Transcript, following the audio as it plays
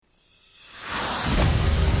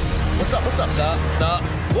What's up? What's up? What's up?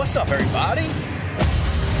 What's up? What's up, everybody?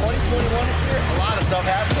 2021 is here. A lot of stuff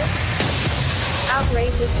happening.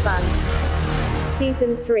 Outrageous Fun.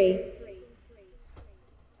 Season 3.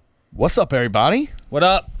 What's up, everybody? What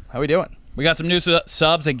up? How we doing? We got some new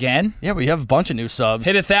subs again. Yeah, we have a bunch of new subs.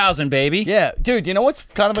 Hit 1,000, baby. Yeah, dude, you know what's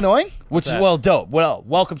kind of annoying? Which is, that? well, dope. Well,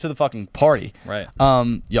 welcome to the fucking party. Right.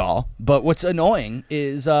 Y'all. But what's annoying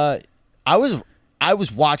is I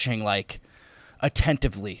was watching, like,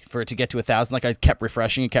 attentively for it to get to 1,000. Like, I kept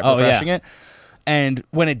refreshing it. And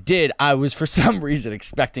when it did, I was, for some reason,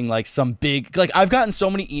 expecting, like, some big... Like, I've gotten so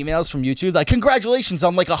many emails from YouTube, like, congratulations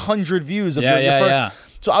on, like, 100 views of your first... Yeah.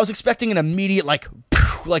 So I was expecting an immediate, like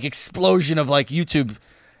explosion of, like, YouTube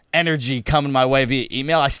energy coming my way via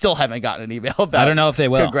email. I still haven't gotten an email about I don't know if they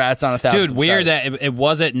will. Congrats on 1,000 Dude, weird subscribers. that it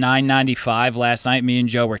was at 995 last night. Me and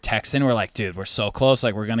Joe were texting. We're like, dude, we're so close.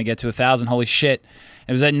 Like, we're going to get to 1,000. Holy shit.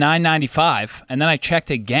 It was at 995. And then I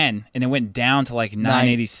checked again, and it went down to, like,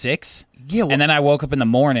 986. Yeah, well, and then I woke up in the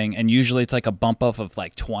morning, and usually it's like a bump up of,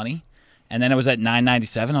 like, 20. And then it was at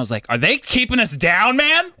 997. I was like, are they keeping us down,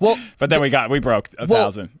 man? Well, but then we broke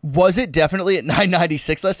 1,000. Was it definitely at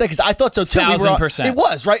 996 last night? Because I thought so too. 1,000%. It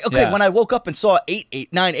was, right? Okay, Yeah. when I woke up and saw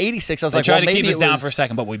 986, I was They like, tried well, to maybe keep us it down was, for a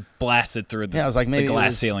second, but we blasted through the, yeah, I was like, maybe the glass it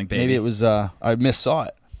was, ceiling, baby. Maybe it was, I missaw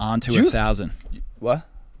it. On to Did you- 1,000. What?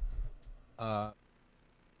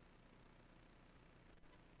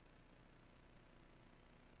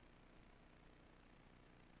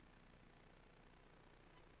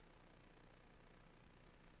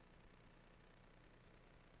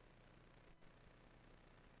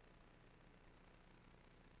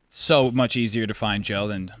 So much easier to find Joe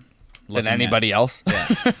than Anybody else?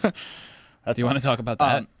 Yeah. Do you want to talk about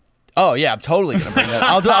that? Oh, yeah, I'm totally going to bring that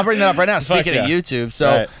up. I'll bring that up right now. Speaking yeah. of YouTube, so...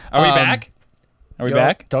 Right. Are we back? Are we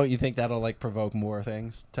back? Don't you think that'll like provoke more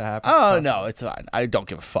things to happen? Oh, no, it's fine. I don't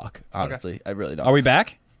give a fuck, honestly. I really don't. Are we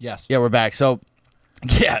back? Yes. Yeah, we're back. So,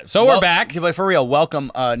 yeah. So we're back. But for real,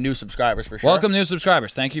 welcome new subscribers for sure. Welcome new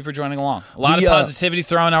subscribers. Thank you for joining along. A lot We, of positivity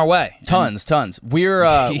thrown our way. Tons. We're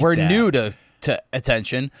Hate we're that. new to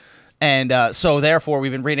attention, and so therefore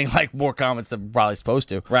we've been reading like more comments than we're probably supposed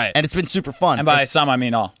to. Right. And it's been super fun. And by some, I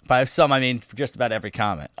mean all. By some, I mean just about every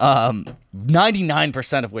comment.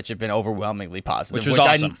 99% of which have been overwhelmingly positive, Which was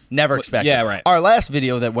awesome. I never expected. Yeah, right. Our last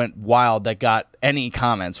video that went wild that got any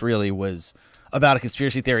comments really was about a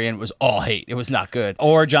conspiracy theory, and it was all hate. It was not good.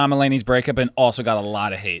 Or John Mulaney's breakup, and also got a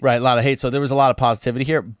lot of hate. Right, a lot of hate. So there was a lot of positivity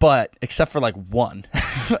here, but except for like one.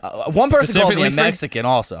 One person called me Specifically a for- Mexican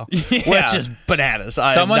also, Yeah. which is bananas. I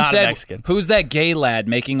am Someone not said, Mexican. who's that gay lad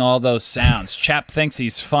making all those sounds? Chap thinks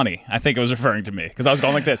he's funny. I think it was referring to me, because I was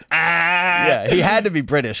going like this. Ah! Yeah, he had to be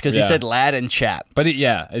British because he Yeah. said lad and chap. But it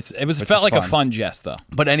is felt like a fun. fun jest, though.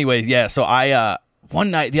 But anyway, yeah, so I,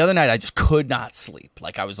 the other night, I just could not sleep.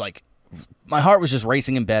 Like, I was like, my heart was just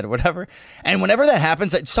racing in bed or whatever. And whenever that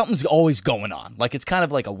happens, something's always going on. Like, it's kind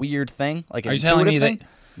of like a weird thing, like an Are you telling me intuitive thing.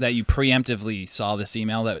 that you preemptively saw this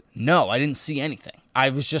email? That No, I didn't see anything. I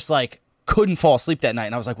was just like, couldn't fall asleep that night.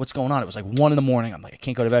 And I was like, what's going on? It was like 1 a.m. I'm like, I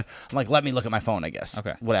can't go to bed. I'm like, let me look at my phone, I guess.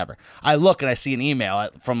 Okay. Whatever. I look and I see an email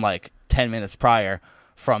from like 10 minutes prior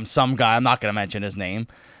from some guy. I'm not going to mention his name.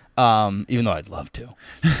 Even though I'd love to,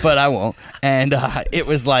 but I won't. And it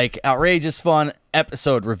was like outrageous fun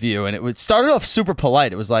episode review, and it started off super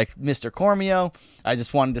polite. It was like, Mr. Cormio, I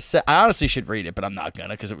just wanted to say, I honestly should read it, but I'm not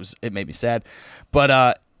gonna because it made me sad.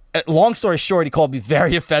 But long story short, he called me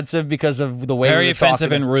very offensive because of the way very we were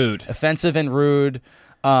offensive talking. and rude. Offensive and rude.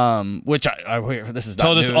 Which this is not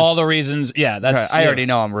Told us news. all the reasons. Yeah, that's. Right, I yeah. already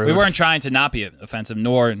know I'm rude. We weren't trying to not be offensive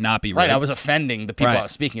nor not be rude. Right, I was offending the people Right. I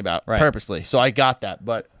was speaking about Right. purposely, so I got that,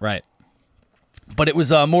 but. Right. But it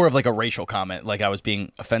was more of like a racial comment, like I was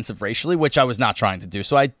being offensive racially, which I was not trying to do.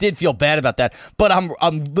 So I did feel bad about that. But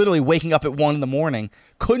I'm literally waking up at 1 a.m,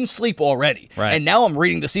 couldn't sleep already, Right. and now I'm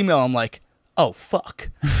reading this email. I'm like, oh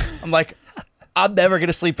fuck, I'm like, I'm never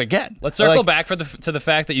gonna sleep again. Let's circle Like, back to the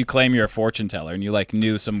fact that you claim you're a fortune teller and you like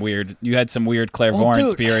you had some weird clairvoyant dude.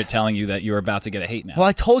 spirit telling you that you were about to get a hate mail. Well,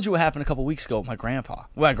 I told you what happened a couple weeks ago with my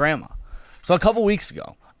grandma. So a couple weeks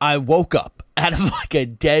ago, I woke up out of like a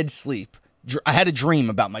dead sleep. I had a dream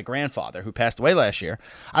about my grandfather who passed away last year.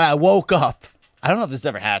 And I woke up. I don't know if this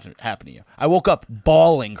ever happened to you. I woke up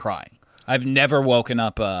bawling, crying. I've never woken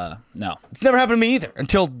up. No. It's never happened to me either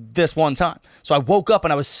until this one time. So I woke up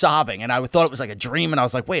and I was sobbing, and I thought it was like a dream, and I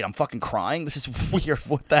was like, wait, I'm fucking crying? This is weird.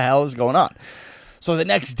 What the hell is going on? So the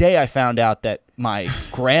next day I found out that my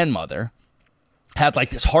grandmother had like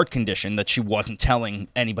this heart condition that she wasn't telling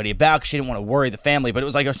anybody about because she didn't want to worry the family, but it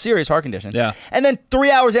was like a serious heart condition. Yeah. And then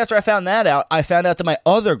 3 hours after I found that out, I found out that my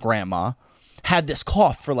other grandma had this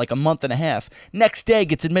cough for like a month and a half. Next day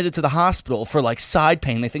gets admitted to the hospital for like side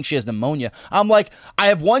pain. They think she has pneumonia. I'm like, I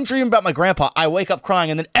have one dream about my grandpa. I wake up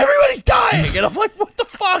crying and then everybody's dying. And I'm like, what the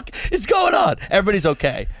fuck is going on? Everybody's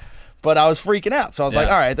okay. But I was freaking out. So I was like,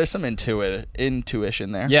 all right, there's some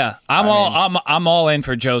intuition there. Yeah, I'm all in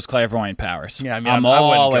for Joe's clairvoyant powers. Yeah, I mean, I'm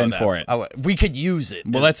all in for it. We could use it.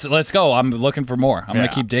 Well, let's go. I'm looking for more. I'm gonna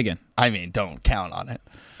keep digging. I mean, don't count on it.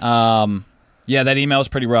 Yeah, that email was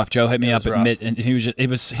pretty rough. Joe hit me up at mid, and he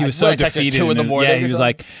was so defeated. 2 in the morning. Yeah, he was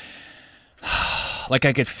like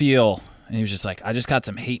I could feel, and he was just like, I just got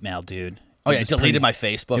some hate mail, dude. Oh yeah, I deleted my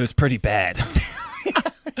Facebook. It was pretty bad.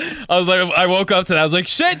 I was like, I woke up to that. I was like,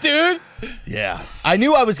 shit, dude. Yeah, I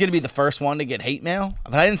knew I was gonna be the first one to get hate mail,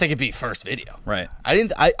 but I didn't think it'd be first video. Right.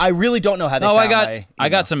 I really don't know how they. found I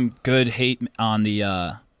got some good hate on the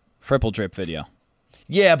Fripple Drip video.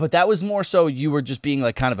 Yeah, but that was more so you were just being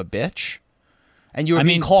like kind of a bitch, and you were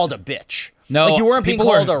being called a bitch. No, like you weren't being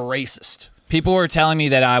called a racist. People were telling me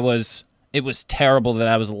that it was terrible that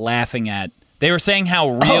I was laughing at. They were saying how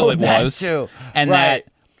real it was, too. And right. that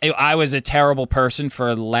I was a terrible person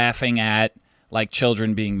for laughing at like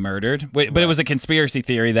children being murdered. But it was a conspiracy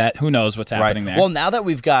theory that who knows what's happening there. Well, now that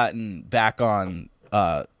we've gotten back on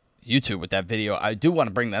YouTube with that video, I do want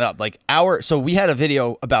to bring that up. Like so we had a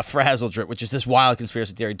video about Frazzle Drip, which is this wild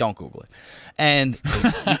conspiracy theory. Don't Google it. And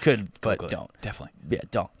you could, but don't. Definitely. Yeah,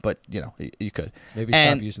 don't. But you could. Maybe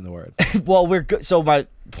stop using the word. Well, we're good. So my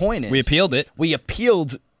point is, we appealed it. We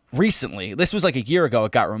appealed recently. This was like a year ago.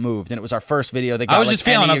 It got removed, and it was our first video that got. I was just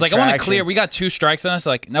feeling. I was like, I want to traction. clear. We got 2 strikes on us.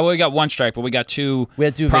 Like, no, we got 1 strike, but we got 2. We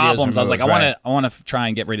had 2 problems. videos I was like, removed, I want to try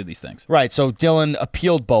and get rid of these things. Right. So Dylan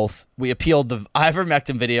appealed both. We appealed the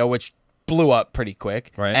ivermectin video, which blew up pretty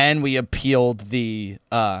quick. Right. And we appealed the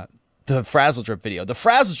Frazzle Drip video. The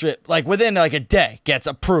Frazzle Drip, like within like a day, gets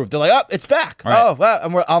approved. They're like, oh, it's back. Right. Oh, wow.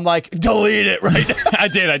 And I'm like, delete it right now. I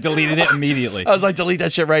did. I deleted it immediately. I was like, delete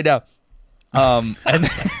that shit right now. And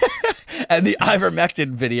and the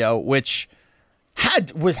ivermectin video, which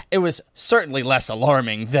was certainly less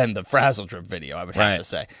alarming than the Frazzle Drip video, I would have to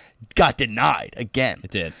say, got denied again.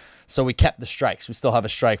 It did. So we kept the strikes. We still have a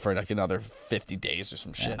strike for like another 50 days or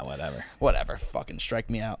some shit. Yeah, whatever. Whatever. Fucking strike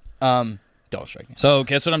me out. Don't strike me out. So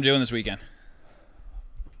guess what I'm doing this weekend?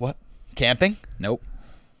 What? Camping? Nope.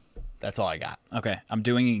 That's all I got. Okay, I'm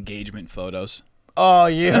doing engagement photos. Oh,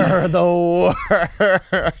 you're the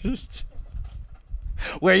worst.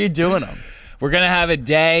 Where are you doing them? We're gonna have a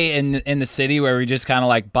day in the city where we just kind of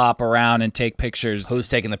like bop around and take pictures. Who's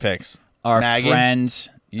taking the pics? Our Maggie? friend.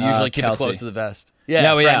 You usually keep Kelsey. it close to the vest. Yeah,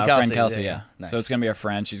 friend our friend Kelsey. Yeah. Nice. So it's gonna be our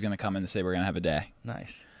friend. She's gonna come in and say we're gonna have a day.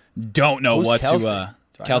 Nice. Don't know Who's what Kelsey? to. Do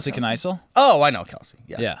I know Kelsey Kelsey? Kneisel. Oh, I know Kelsey.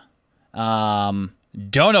 Yes. Yeah.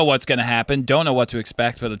 Don't know what's gonna happen. Don't know what to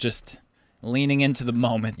expect, but just leaning into the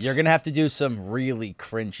moment. You're gonna have to do some really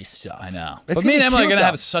cringy stuff. I know. It's But me and be Emily are cute, gonna though.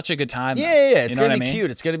 have such a good time. Yeah. It's You know gonna what be I mean?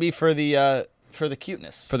 cute. It's gonna be for the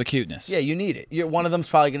cuteness. For the cuteness. Yeah, you need it. One of them's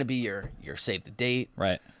probably gonna be your save the date,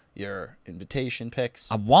 Right. your invitation pics.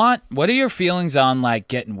 What are your feelings on like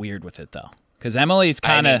getting weird with it though? Because Emily's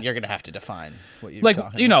kind of you're gonna have to define what you're like,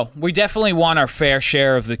 talking you about. know, we definitely want our fair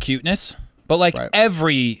share of the cuteness, but like Right.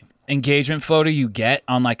 every engagement photo you get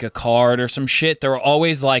on like a card or some shit, there are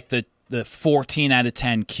always like the 14 out of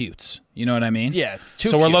 10 cutes. You know what I mean? Yeah, it's too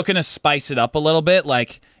So we're cute. looking to spice it up a little bit.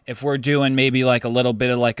 Like if we're doing maybe like a little bit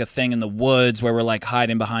of like a thing in the woods where we're like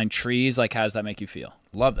hiding behind trees, like how does that make you feel?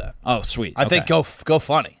 Love that. Oh, sweet. I think go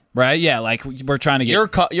funny. right. Yeah, like we're trying to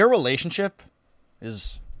get Your relationship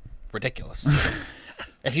is ridiculous.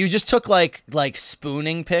 If you just took like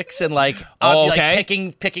spooning pics and like okay.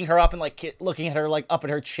 like picking her up and like looking at her like up at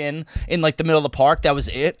her chin in like the middle of the park, that was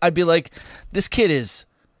it. I'd be like, this kid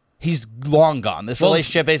he's long gone. This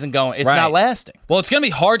relationship isn't going. It's right. not lasting. Well, it's gonna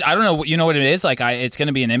be hard. I don't know. You know what it is? Like, it's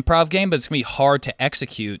gonna be an improv game, but it's gonna be hard to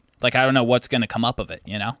execute. Like, I don't know what's gonna come up of it.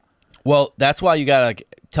 You know? Well, that's why you gotta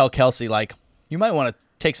tell Kelsey like you might want to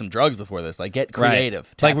take some drugs before this. Like, get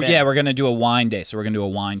creative. Right. Like, Tap in. yeah, we're gonna do a wine day, so we're gonna do a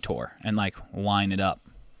wine tour and like wine it up.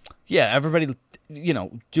 Yeah, everybody,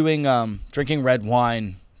 doing drinking red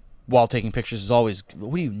wine while taking pictures is always.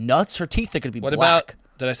 What are you nuts? Her teeth are gonna be What black.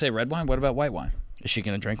 about? Did I say red wine? What about white wine? Is she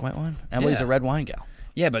gonna drink white wine? Emily's Yeah. a red wine gal.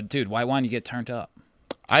 Yeah, but dude, white wine you get turned up.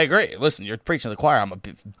 I agree. Listen, you're preaching to the choir. I'm a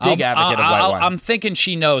big advocate of white wine. I'm thinking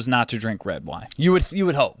she knows not to drink red wine. You would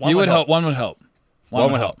hope. One would hope. One would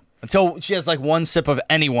hope. Until she has like one sip of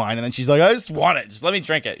any wine, and then she's like, I just want it. Just let me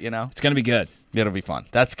drink it. It's gonna be good. It'll be fun.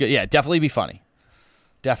 That's good. Yeah, definitely be funny.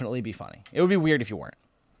 Definitely be funny. It would be weird if you weren't.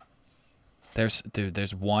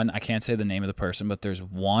 There's one. I can't say the name of the person, but there's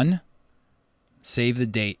one save the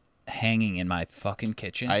date hanging in my fucking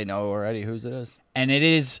kitchen. I know already whose it is. And it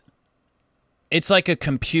is It's like a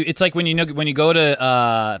compute. It's like when you go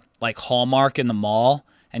to like Hallmark in the mall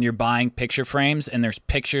and you're buying picture frames and there's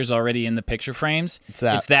pictures already in the picture frames. It's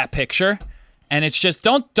that. It's that picture. And it's just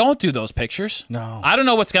don't do those pictures. No. I don't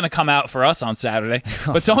know what's gonna come out for us on Saturday,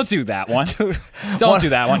 but don't do that one. Don't do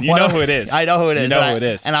that one. You know who it is. I know who it is. You know who it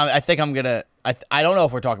is. And I think I'm gonna. I don't know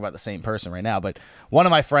if we're talking about the same person right now, but one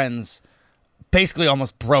of my friends basically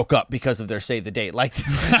almost broke up because of their save the date. Like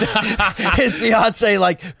his fiance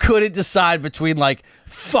like couldn't decide between like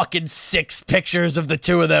fucking 6 pictures of the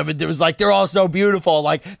two of them, and it was like they're all so beautiful.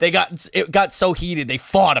 Like it got so heated they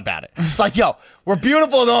fought about it. It's like, yo, we're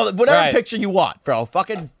beautiful and all whatever Right. picture you want, bro.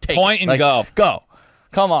 Fucking take Point it. and Like, go. Go.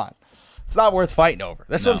 Come on. It's not worth fighting over.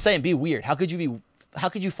 That's what No. I'm saying. Be weird. How could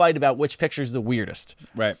you fight about which picture's the weirdest?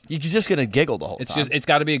 Right. You're just gonna giggle the whole time. It's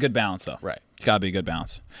got to be a good balance though. Right. It's got to be a good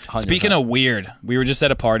balance. 100%. Speaking of weird, we were just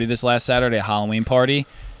at a party this last Saturday, a Halloween party,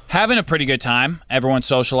 having a pretty good time. Everyone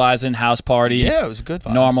socializing, house party. Yeah, it was a good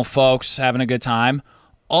vibes. Normal folks having a good time.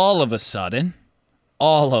 All of a sudden,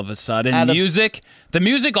 Out of- the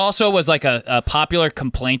music also was like a popular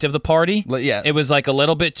complaint of the party. Well, yeah. It was like a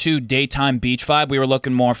little bit too daytime beach vibe. We were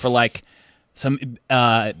looking more for like some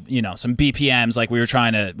some BPMs. Like we were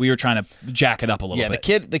trying to jack it up a little Yeah,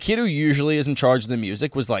 bit. the kid who usually is in charge of the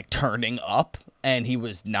music was like turning up, and he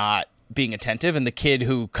was not being attentive. And the kid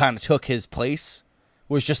who kind of took his place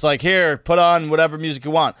was just like, here, put on whatever music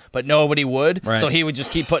you want, but nobody would. Right. So he would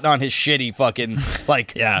just keep putting on his shitty fucking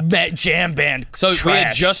like Yeah. jam band. So trash. we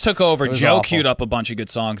had just took over. It was Joe awful. queued up a bunch of good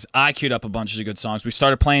songs. I queued up a bunch of good songs. We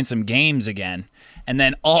started playing some games again, and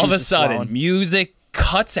then all of a Juice is sudden, flowing. music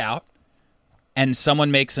cuts out, and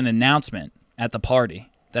someone makes an announcement at the party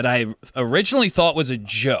that I originally thought was a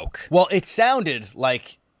joke. Well, it sounded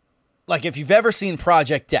like if you've ever seen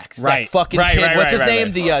Project X, Right. that fucking Right, kid. right, What's right, his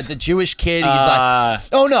right, name? right. The Jewish kid. He's like,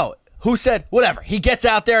 oh no. Who said whatever? He gets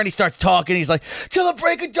out there and he starts talking. He's like, till the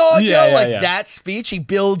break of dawn, Yeah, yo. yeah, Like yeah. that speech, he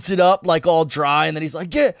builds it up like all dry, and then he's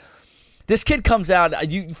like, yeah. This kid comes out.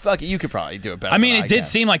 You could probably do it better. I mean, than it did can.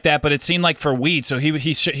 seem like that, but it seemed like for weed. So he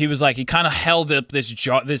was like, he kind of held up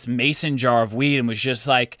this mason jar of weed and was just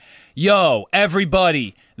like, yo,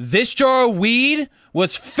 everybody, this jar of weed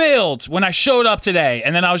was filled when I showed up today.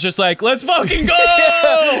 And then I was just like, let's fucking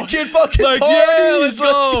go. Kid fucking Like, parties, yeah, let's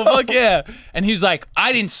go. Fuck yeah. And he's like,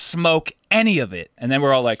 I didn't smoke any of it. And then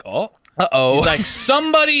we're all like, oh. Uh-oh. He's like,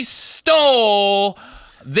 somebody stole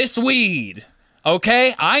this weed.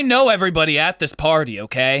 Okay, I know everybody at this party.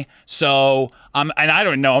 Okay, so and I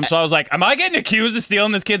don't know him, so I was like, "Am I getting accused of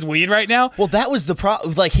stealing this kid's weed right now?" Well, that was the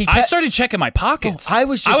problem. Like he. I kept- started checking my pockets. I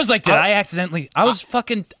was like, did I accidentally?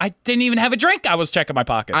 I didn't even have a drink. I was checking my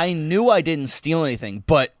pockets. I knew I didn't steal anything,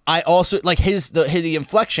 but I also like the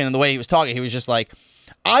inflection and the way he was talking. He was just like,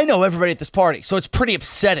 I know everybody at this party, so it's pretty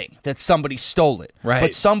upsetting that somebody stole it. Right.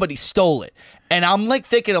 But somebody stole it. And I'm like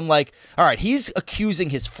thinking, all right, he's accusing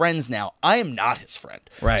his friends now. I am not his friend.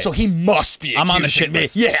 Right. So he must be I'm on the accusing shit me.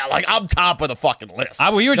 list. Yeah, like I'm top of the fucking list.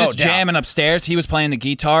 we were No just doubt. jamming upstairs. He was playing the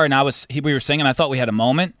guitar, and we were singing. I thought we had a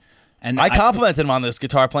moment, and I complimented him on this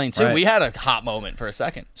guitar playing too. Right. We had a hot moment for a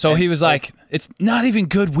second. So And, he was like, it's not even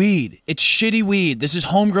good weed. It's shitty weed. This is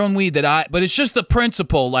homegrown weed but it's just the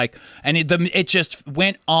principle. Like, and it just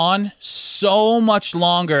went on so much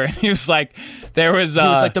longer. And he was like, he was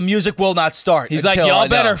like, the music will not start. he's like, until I y'all know."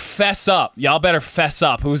 better fess up. Y'all better fess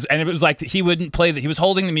up. And it was like, he wouldn't play he was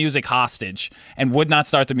holding the music hostage and would not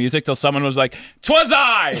start the music till someone was like, 'twas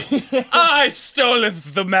I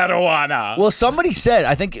stoleth the marijuana. Well, somebody said,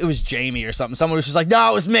 I think it was Jamie or something. Someone was just like,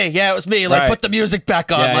 no, it was me. Yeah, it was me. Like, Right. put the music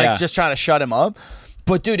back on. Yeah, like, yeah. just trying to shut him up.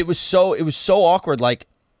 But dude, it was so awkward. Like,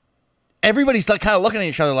 everybody's like kind of looking at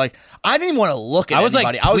each other. Like, I didn't even want to look at I was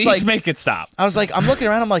anybody. like, please make it stop. I was like, I'm looking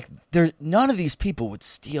around. I'm like, none of these people would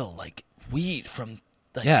steal like weed from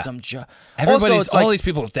like Yeah. some job. All these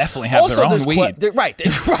people definitely have their own weed. Right.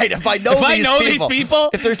 If I know, these people,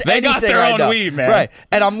 if there's they got anything their I own know. weed, man. Right.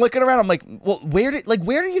 And I'm looking around. I'm like, well, where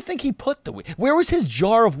do you think he put the weed? Where was his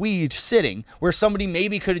jar of weed sitting? Where somebody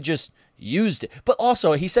maybe could have just used it. But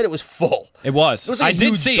also, he said it was full. It was. It was like a I did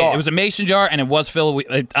huge see jar. it. It was a mason jar, and it was filled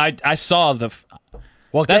with. I saw the.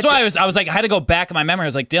 Well, That's get why to- I was like, I had to go back in my memory. I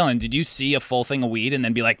was like, Dylan, did you see a full thing of weed and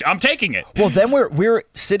then be like, I'm taking it? Well, then we're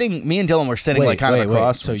sitting. Me and Dylan were sitting like kind of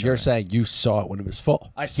across. So from each you're other. saying you saw it when it was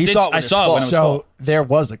full? He saw it when I it was saw it full. when it was So full. there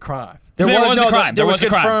was a crime. There was a crime. There was a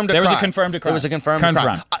confirmed There was a crime. confirmed crime. There was a confirmed Confirmed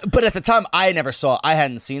crime. crime. But at the time, I never saw. I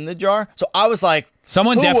hadn't seen the jar, so I was like,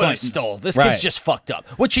 Someone who definitely- would've stole. This Right. kid's just fucked up,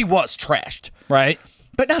 which he was trashed, Right?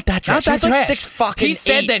 but not that Not trashed. that He was like trash. 6 fucking. He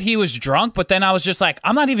said 8. that he was drunk, but then I was just like,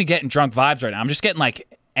 I'm not even getting drunk vibes right now. I'm just getting like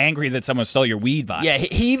angry that someone stole your weed vibes. Yeah,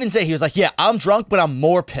 he even said he was like, yeah, I'm drunk, but I'm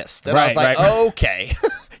more pissed. And I was Right, like, right. okay.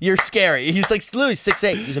 You're scary. He's like literally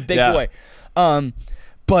 6'8". He's a big Yeah. boy.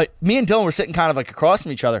 But me and Dylan were sitting kind of like across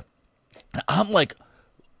from each other. And I'm like,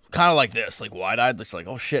 kind of like this, like wide-eyed, just like,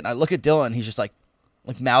 oh shit. And I look at Dylan, and he's just like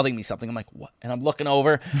mouthing me something. I'm like, what? And I'm looking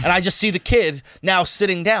over, and I just see the kid now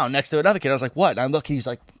sitting down next to another kid. I was like, what? And I look, he's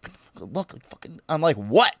like, look, like fucking. I'm like,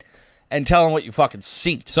 what? And tell him what you fucking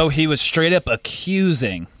seen. So he was straight up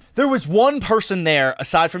accusing. There was one person there,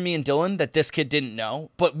 aside from me and Dylan, that this kid didn't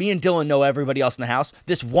know. But me and Dylan know everybody else in the house.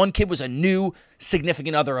 This one kid was a new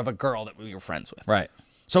significant other of a girl that we were friends with. Right.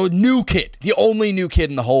 So a new kid, the only new kid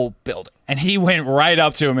in the whole building. And he went right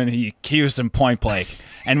up to him and he accused him point blank.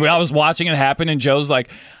 And I was watching it happen, and Joe's like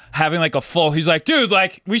having like a full, he's like, dude,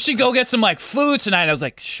 like we should go get some like food tonight. And I was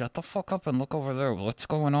like, shut the fuck up and look over there. What's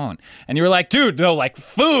going on? And you were like, dude, no, like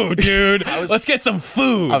food, dude. Let's get some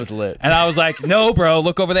food. I was lit. And I was like, no, bro,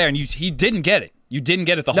 look over there. And he didn't get it. You didn't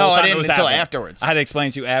get it the whole No, I time. didn't it was until happening. afterwards. I had to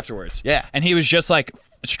explain to you afterwards. Yeah. And he was just like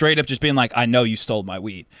straight up just being like, I know you stole my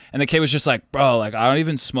weed. And the kid was just like, bro, like I don't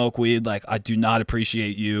even smoke weed. Like I do not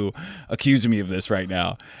appreciate you accusing me of this right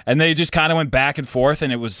now. And they just kind of went back and forth,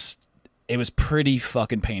 and it was pretty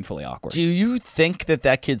fucking painfully awkward. Do you think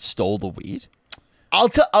that kid stole the weed?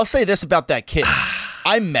 I'll say this about that kid.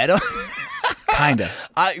 I met him. Kinda.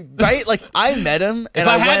 Like I met him. If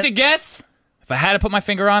I had to guess, if I had to put my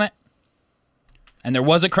finger on it, and there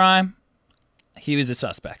was a crime, he was a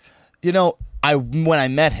suspect. You know, when I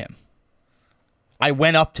met him, I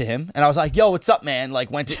went up to him and I was like, "Yo, what's up, man?"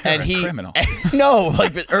 Like went to You're and a he criminal. no,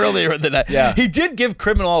 like but earlier than that. Yeah. He did give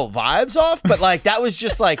criminal vibes off, but like that was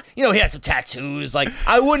just like, you know, he had some tattoos. Like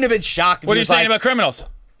I wouldn't have been shocked if What he are you was saying like, about criminals?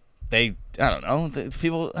 I don't know.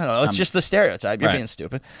 People, I don't know. It's just the stereotype. You're Right. being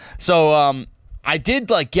stupid. So, I did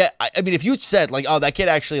like I mean, if you said like, oh, that kid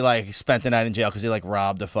actually like spent the night in jail because he like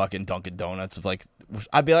robbed the fucking Dunkin' Donuts of like,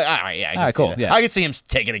 I'd be like, all right, yeah, I can see cool, that. yeah. I could see him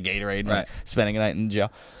taking a Gatorade and Right. spending a night in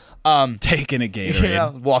jail. Taking a Gatorade. You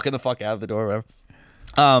know, walking the fuck out of the door, or whatever.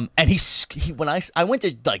 And he when I went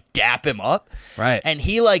to like dap him up, Right. and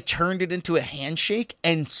he like turned it into a handshake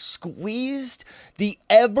and squeezed the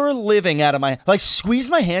ever living out of squeezed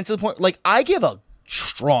my hand to the point like I give a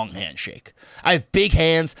strong handshake. I have big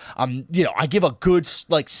hands. I give a good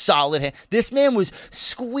like solid hand. This man was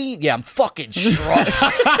squeezed. Yeah, I'm fucking strong.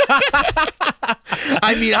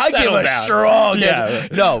 I mean, I Settle give a down. strong. Yeah.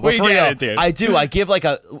 No, but We for get real, it, dude. I do. I give like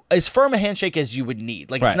as firm a handshake as you would need.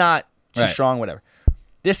 Like Right. it's not too Right. strong, whatever.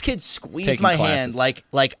 This kid squeezed Taking my classes. hand like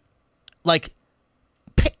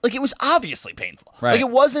it was obviously painful. Right. Like it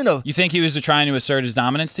wasn't a You think he was trying to assert his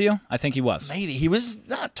dominance to you? I think he was. maybe he was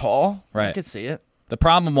not tall. I Right. could see it. The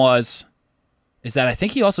problem is that I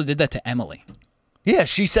think he also did that to Emily. Yeah,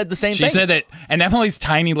 she said the same She thing. said that, and Emily's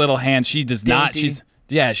tiny little hand, she does not. Dainty.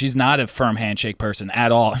 She's not a firm handshake person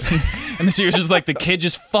at all. And she was just like, the kid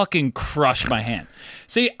just fucking crushed my hand.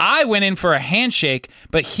 See, I went in for a handshake,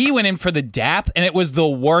 but he went in for the dap, and it was the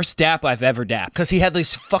worst dap I've ever dapped. because he had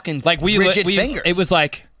these fucking Like rigid fingers. It was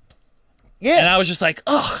like, yeah, and I was just like,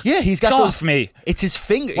 ugh. yeah. He's got get those. off me. It's his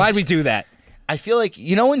fingers. Why'd we do that? I feel like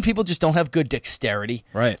when people just don't have good dexterity,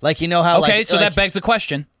 Right. Like how Okay, like, so like, that begs the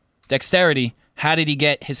question: dexterity. How did he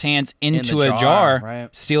get his hands into the a jar, jar,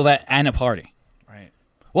 right. steal that, and a party? right.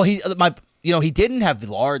 Well, he didn't have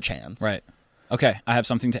large hands. Right. Okay, I have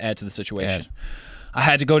something to add to the situation. I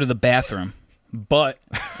had to go to the bathroom, but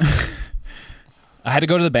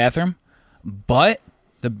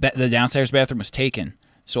the downstairs bathroom was taken.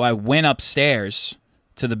 So I went upstairs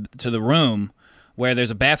to the room where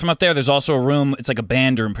there's a bathroom up there. There's also a room. It's like a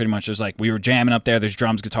band room, pretty much. There's like we were jamming up there. There's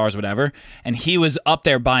drums, guitars, whatever. And he was up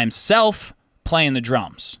there by himself playing the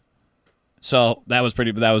drums. So he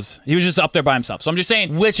was just up there by himself. So I'm just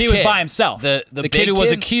saying, Which he was kid? by himself. The kid big who was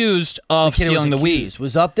kid? accused of Kid who was stealing the weed accused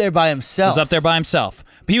was up there by himself. was up there by himself.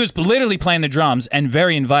 But he was literally playing the drums, and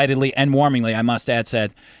very invitedly and warmingly, I must add,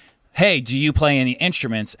 said, "Hey, do you play any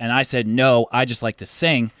instruments?" And I said, "No, I just like to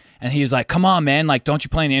sing." And he was like, "Come on, man, like, don't you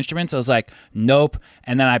play any instruments?" I was like, "Nope."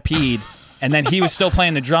 And then I peed, and then he was still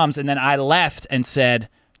playing the drums, and then I left and said,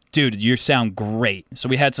 "Dude, you sound great." So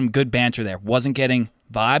we had some good banter there. Wasn't getting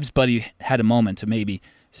vibes, but he had a moment to maybe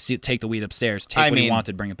take the weed upstairs, take what he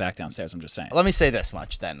wanted, bring it back downstairs. I'm just saying. Let me say this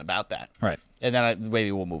much then about that. Right. And then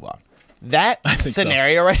maybe we'll move on. That think so.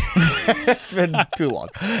 scenario right it's been too long.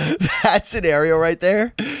 That scenario right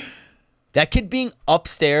there. That kid being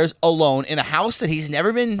upstairs alone in a house that he's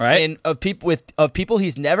never been Right. in of people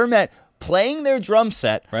he's never met playing their drum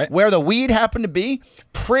set Right. where the weed happened to be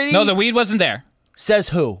No, the weed wasn't there. says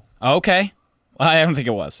who? Okay. Well, I don't think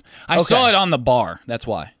it was. I Okay. saw it on the bar. That's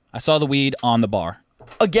why. I saw the weed on the bar.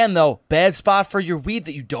 Again though, bad spot for your weed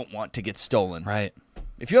that you don't want to get stolen. Right.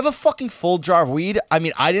 If you have a fucking full jar of weed, I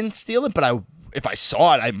mean, I didn't steal it, but if I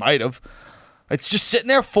saw it, I might have. It's just sitting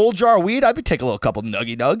there, full jar of weed. I'd be taking a little couple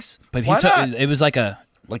nuggy nugs. But Why not? it was like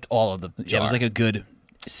Like all of the jar. yeah, it was like a good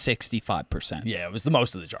 65%. Yeah, it was the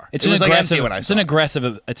most of the jar. It's it an was like aggressive. empty when I It's saw an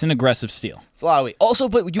it. aggressive steal. It's a lot of weed. Also,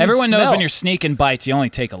 but you would Everyone knows smell. when you're sneaking bites, you only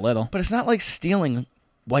take a little. But it's not like stealing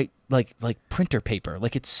white like printer paper.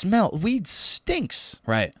 Like it smells. Weed stinks.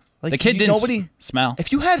 Right. Like, The kid didn't nobody- smell.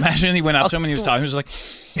 If you had, Imagine he went up to him and he was talking. He was like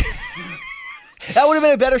that would have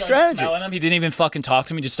been a better strategy. smelling him. He didn't even fucking talk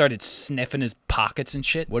to him. He just started sniffing his pockets and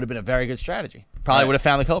shit. Would have been a very good strategy. Probably Right. would have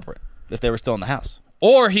found the culprit if they were still in the house.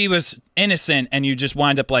 Or he was innocent and you just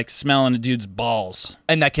wind up like smelling a dude's balls.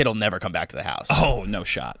 And that kid will never come back to the house. Oh, no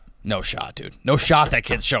shot. No shot, dude. No shot. That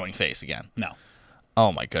kid's showing face again. No.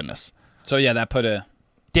 Oh my goodness. So yeah, that put a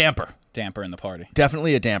Damper. damper in the party.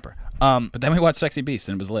 Definitely a damper. But then we watched Sexy Beast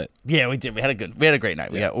and it was lit. Yeah, we did. We had a great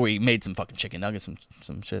night. We made some fucking chicken nuggets,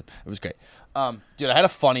 some shit. It was great. Dude, I had a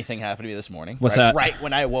funny thing happen to me this morning. What's right, that? Right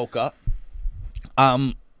when I woke up.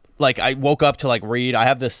 Like I woke up to like read. I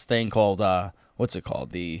have this thing called what's it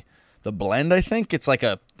called? The Blend, I think. It's like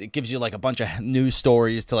it gives you like a bunch of news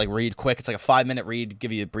stories to like read quick. It's like a 5-minute read,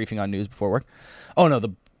 give you a briefing on news before work. Oh no, the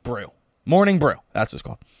Brew. Morning Brew. That's what it's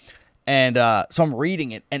called. And so I'm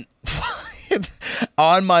reading it, and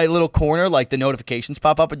on my little corner, like the notifications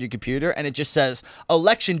pop up on your computer, and it just says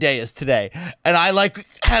Election Day is today, and I like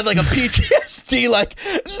had like a PTSD, like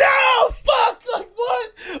no, fuck, like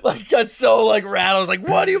what, like got so like rattled. I was like,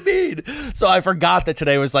 what do you mean? So I forgot that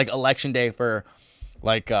today was like Election Day for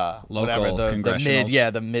like whatever the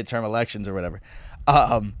congressionals. the midterm elections or whatever.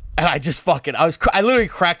 And I just fucking, I literally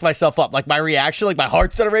cracked myself up. Like my reaction, like my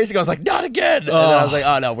heart started racing. I was like, not again. And then I was like,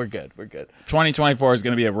 oh no, we're good. 2024 is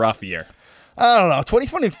going to be a rough year. I don't know.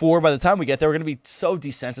 2024, by the time we get there, we're going to be so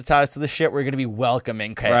desensitized to the shit. We're going to be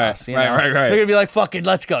welcoming chaos. Right, right. They're going to be like, fucking,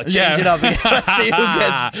 let's go. Change it up. Let's see who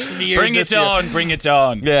gets smeared. Bring it this year. on. Bring it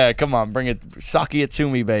on. Yeah, come on. Bring it. Sucky it to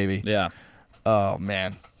me, baby. Yeah. Oh,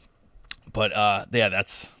 man. But, yeah,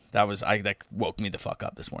 that woke me the fuck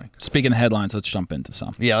up this morning. Speaking of headlines, let's jump into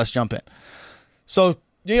some. Yeah, let's jump in. So,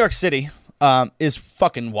 New York City is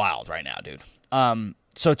fucking wild right now, dude.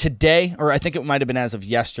 So today, or I think it might have been as of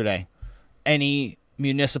yesterday, any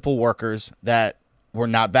municipal workers that were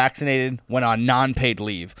not vaccinated went on non-paid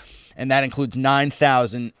leave. And that includes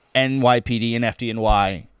 9,000 NYPD and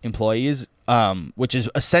FDNY employees, which is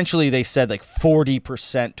essentially, they said, like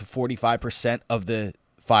 40% to 45% of the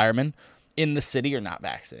firemen in the city are not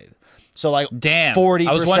vaccinated. So like Damn. 40%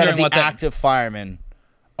 I was wondering of the what that- active firemen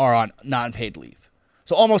are on non-paid leave.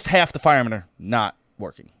 So almost half the firemen are not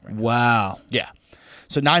working right now. Wow. Yeah.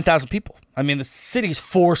 So 9,000 people. I mean, the city's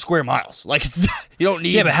 4 square miles. Like, it's, you don't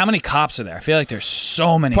need Yeah, but how many cops are there? I feel like there's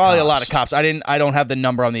so many probably cops. a lot of cops. I don't have the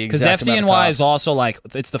number on the Because exact amount of FDNY cops. is also like,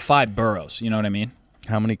 it's the 5 boroughs. You know what I mean?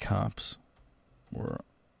 How many cops were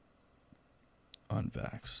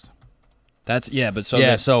unvaxxed? That's, yeah, but so.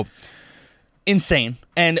 Yeah, the- so insane.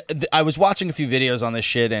 And I was watching a few videos on this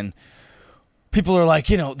shit, and people are like,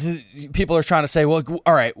 people are trying to say, well,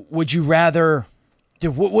 all right, would you rather...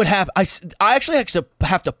 Dude, what would happen? I actually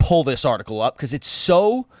have to pull this article up because it's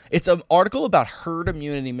an article about herd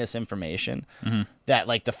immunity misinformation that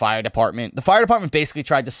like the fire department basically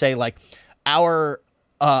tried to say like our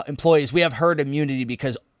employees, we have herd immunity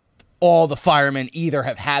because all the firemen either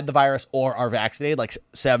have had the virus or are vaccinated, like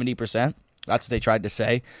 70%. That's what they tried to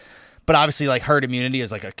say. But obviously like herd immunity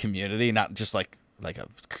is like a community, not just like a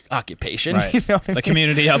occupation. Right. You know what I the mean?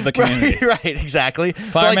 community of the community. Right, exactly.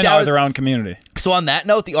 Firemen are their own community. So on that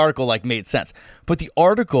note, the article like made sense. But the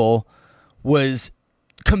article was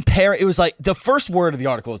it was like the first word of the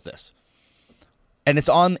article is this. And it's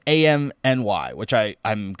on AMNY, which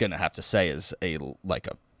I'm gonna have to say is a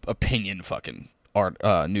opinion fucking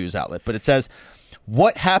news outlet. But it says,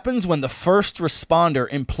 what happens when the first responder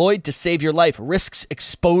employed to save your life risks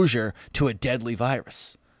exposure to a deadly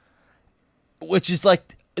virus? Which is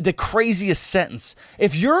like the craziest sentence.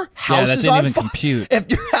 If your house that is didn't on even fire, compute. if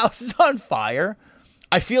your house is on fire,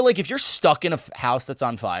 I feel like if you're stuck in a house that's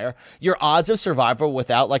on fire, your odds of survival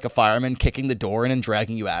without like a fireman kicking the door in and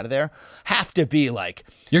dragging you out of there have to be like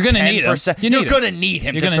You're going to need him. 10%. You're going to need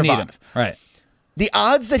him You're to gonna need survive. him. Right. The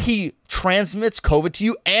odds that he transmits COVID to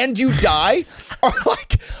you and you die are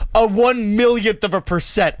like a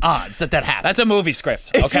 1/1,000,000% odds that happens. That's a movie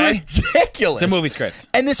script, It's okay? ridiculous. It's a movie script.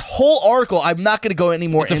 And this whole article, I'm not going to go any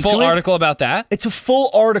more It's a into full it. article about that? It's a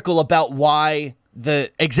full article about why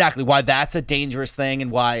that's a dangerous thing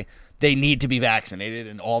and why they need to be vaccinated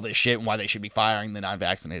and all this shit and why they should be firing the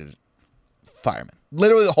non-vaccinated firemen.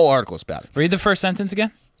 Literally the whole article is about it. Read the first sentence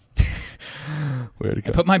again. Where to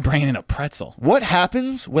go? Put my brain in a pretzel. What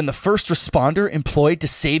happens when the first responder employed to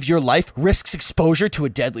save your life risks exposure to a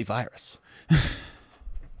deadly virus?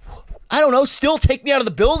 I don't know. Still take me out of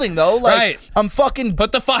the building, though. Like, Right. I'm fucking...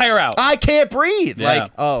 Put the fire out. I can't breathe. Yeah.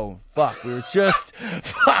 Like, oh, fuck. We were just...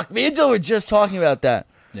 fuck. Me and Dylan were just talking about that.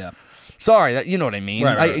 Yeah. Sorry. You know what I mean.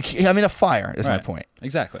 Right. I mean, a fire is my Right. point.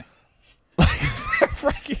 Exactly.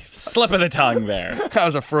 Freaking- Slip of the tongue there. That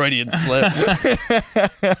was a Freudian slip.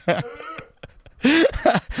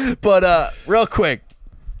 But real quick.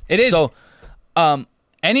 It is. So,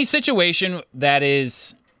 Any situation that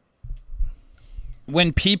is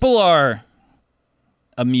when people are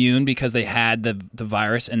immune because they had the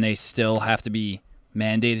virus and they still have to be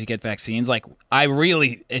mandated to get vaccines, like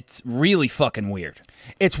it's really fucking weird.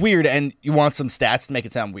 it's weird, and you want some stats to make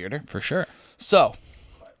it sound weirder? For sure. So,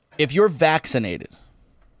 if you're vaccinated,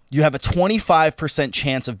 you have a 25%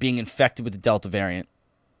 chance of being infected with the Delta variant.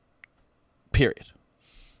 Period.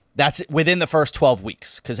 That's within the first 12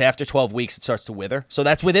 weeks, because after 12 weeks, it starts to wither. So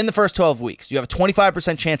that's within the first 12 weeks. You have a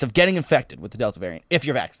 25% chance of getting infected with the Delta variant if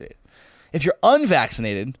you're vaccinated. If you're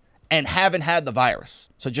unvaccinated and haven't had the virus,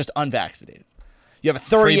 so just unvaccinated, you have a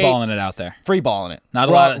 38... Free balling it out there. Free balling it. Not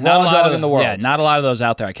a raw, lot. Not raw a lot dog of, in the world. Yeah, not a lot of those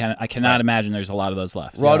out there. I cannot imagine there's a lot of those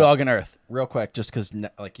left. Raw dog in earth. Real quick, just because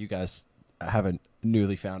like you guys have a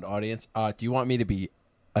newly found audience, do you want me to be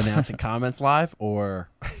announcing comments live or?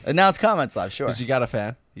 Announce comments live, sure. Because you got a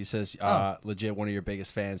fan. He says, legit, one of your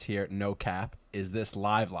biggest fans here. No cap. Is this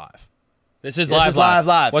live? This is This live. is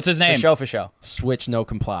live. What's his name? For show. Switch no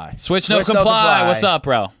comply. Switch no Switch no comply. comply. What's up,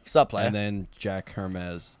 bro? What's up, player? And then Jack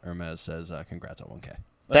Hermes says, congrats on 1K. Let's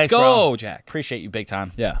Thanks, go, bro. Jack. Appreciate you big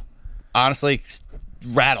time. Yeah. Honestly,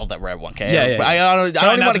 rattled that we're at 1K. Yeah, yeah. I don't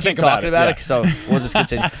Try even not want to to keep think about talking it, about yeah. it, so we'll just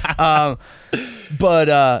continue.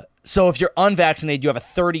 So if you're unvaccinated, you have a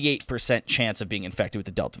 38% chance of being infected with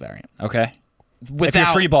the Delta variant. Okay.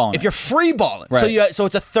 Without, free balling If it. you're free balling. Right. So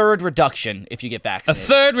it's a third reduction if you get A vaccinated.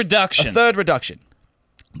 third reduction. A third reduction.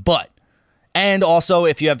 And also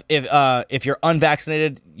if you're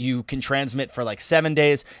unvaccinated, you can transmit for like 7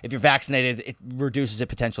 days. If you're vaccinated, it reduces it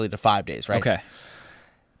potentially to 5 days, right? Okay.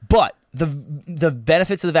 But the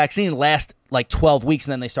benefits of the vaccine last like 12 weeks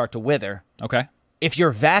and then they start to wither. Okay. If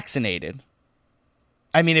you're vaccinated,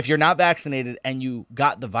 if you're not vaccinated and you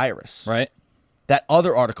got the virus, Right. that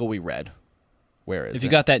other article we read, where is If it?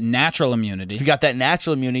 you got that natural immunity. If you got that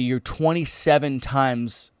natural immunity, you're 27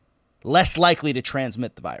 times less likely to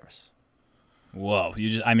transmit the virus. Whoa.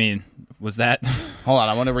 Was that? Hold on,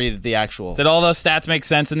 I want to read the actual. Did all those stats make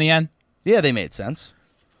sense in the end? Yeah, they made sense.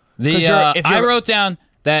 The 'Cause if I you're- wrote down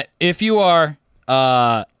that if you are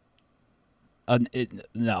no.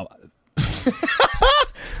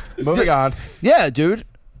 Moving on. Yeah, dude.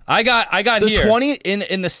 I got The here. 20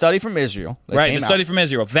 in the study from Israel. that Right, came the out- study from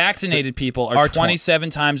Israel. Vaccinated people are are 27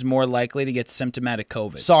 times more likely to get symptomatic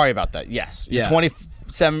COVID. Sorry about that. Yes, you're Yeah.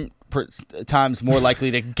 27 times more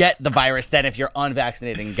likely to get the virus than if you're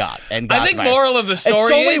unvaccinated and got I the think virus. moral of the story It's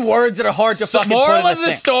so is... many words that are hard to fucking put moral in of a the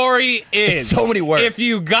thing. story is... so many words. If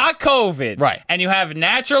you got COVID... Right. And you have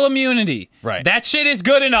natural immunity... Right. That shit is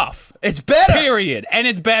good enough. It's better. Period. And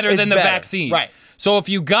it's better It's than the better. vaccine. Right. So if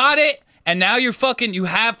you got it... And now you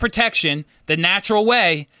have protection the natural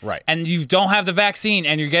way, Right. And you don't have the vaccine,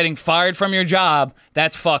 and you're getting fired from your job.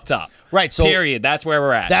 That's fucked up, Right, so- period. That's where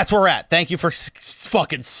we're at. That's where we're at. Thank you for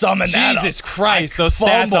fucking summing that up. Jesus Christ, I those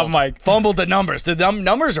stats up, Mike. Fumbled the numbers. The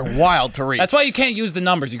numbers are wild to read. That's why you can't use the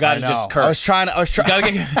numbers. You got to I know. just curse. I was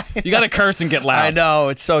trying. You got to curse and get loud. I know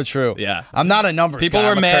it's so true. Yeah. I'm not a numbers People guy.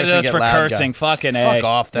 were I'm a mad curse at and us get for loud cursing. guy. Fucking Fuck A.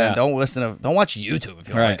 off then. Yeah. Don't listen to. Don't watch YouTube if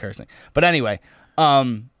you don't Right. like cursing. But anyway,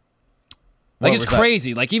 Like, what it's was that?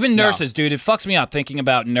 crazy. Like, even nurses, dude, it fucks me up thinking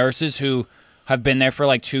about nurses who have been there for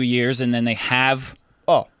like 2 years and then they have.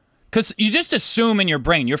 Oh, Because you just assume in your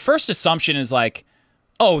brain, your first assumption is like,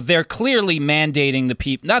 oh, they're clearly mandating the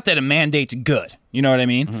people. Not that a mandate's good, you know what I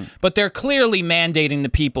mean? Mm-hmm. But they're clearly mandating the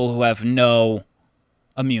people who have no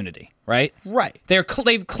immunity, right? right. They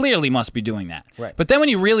clearly must be doing that. Right. But then when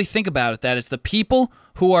you really think about it, that it's the people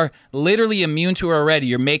who are literally immune to it already,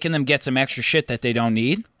 you're making them get some extra shit that they don't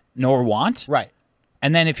need nor want. Right.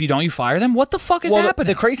 And then if you don't, you fire them? What the fuck is Well, happening?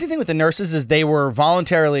 the crazy thing with the nurses is they were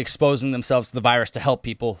voluntarily exposing themselves to the virus to help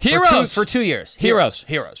people Heroes. for 2 years. Heroes.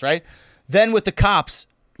 Right? Then with the cops,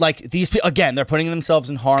 like these people, again, they're putting themselves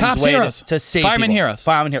in harm's Cops, way heroes. to save Firemen, people. heroes.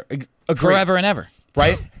 Firemen heroes. Agree. Forever and ever.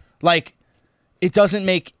 Right? Like, it doesn't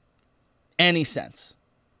make any sense.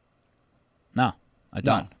 No, I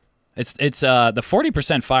don't. None. It's the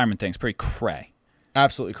 40% fireman thing's pretty cray.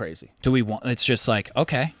 Absolutely crazy. Do we want? It's just like,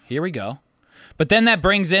 okay, here we go. But then that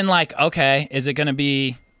brings in like, okay, is it going to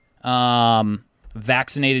be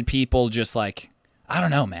vaccinated people just like I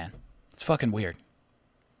don't know, man. It's fucking weird.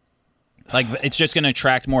 Like, it's just going to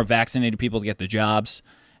attract more vaccinated people to get the jobs.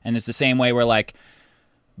 And it's the same way where, like,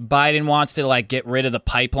 Biden wants to, like, get rid of the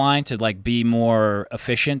pipeline to, like, be more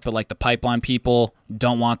efficient. But, like, the pipeline people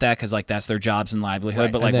don't want that because, like, that's their jobs and livelihood.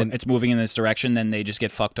 Right. But, like, And then- when it's moving in this direction, then they just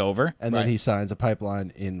get fucked over. And then he signs a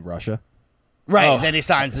pipeline in Russia. Right. Oh. Then he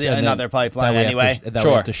signs And then another pipeline that we have anyway. to, that we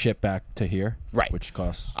Sure. have to ship back to here. Right. Which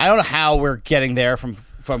costs. I don't know how we're getting there from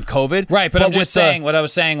COVID. Right, but I'm with just saying, what I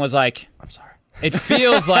was saying was, like, I'm sorry. it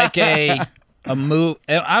feels like a move.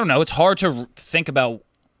 I don't know. It's hard to think about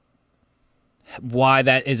why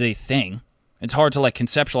that is a thing. It's hard to, like,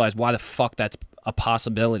 conceptualize why the fuck that's a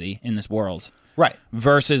possibility in this world. Right.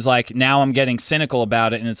 Versus, like, now I'm getting cynical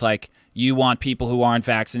about it, and it's like, you want people who aren't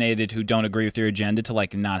vaccinated, who don't agree with your agenda, to,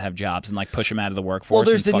 like, not have jobs and, like, push them out of the workforce. Well,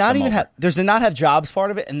 there's and the fuck not them even over. have there's the not have jobs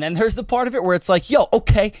part of it, and then there's the part of it where it's like, yo,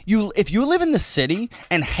 okay, if you live in the city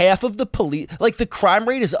and half of the police, like, the crime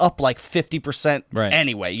rate is up like 50% Right.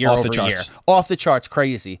 anyway year Off over the year, charts. off the charts,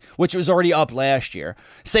 crazy, which was already up last year.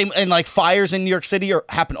 Same, and like fires in New York City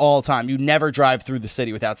happen all the time. You never drive through the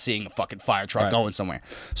city without seeing a fucking fire truck Right. going somewhere.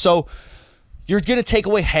 So you're gonna take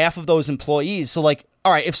away half of those employees. So like,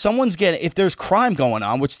 all right, if there's crime going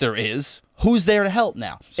on, which there is, who's there to help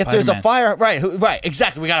now? If there's a Spider-Man. fire, right,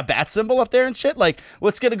 exactly. We got a bat symbol up there and shit. Like,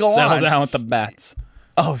 what's gonna go Settle on? down with the bats.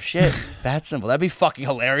 Oh shit, bat symbol. That'd be fucking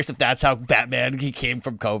hilarious if that's how Batman he came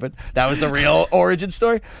from COVID. That was the real origin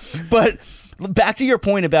story. But back to your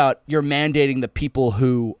point about you're mandating the people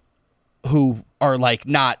who are like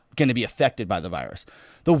not going to be affected by the virus.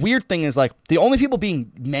 The weird thing is, like, the only people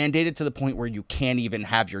being mandated to the point where you can't even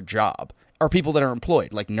have your job are people that are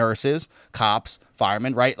employed, like nurses, cops,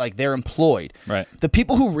 firemen, right? Like, they're employed. Right. The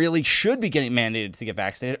people who really should be getting mandated to get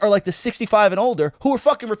vaccinated are like the 65 and older who are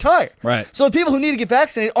fucking retired. Right. So the people who need to get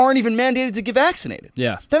vaccinated aren't even mandated to get vaccinated.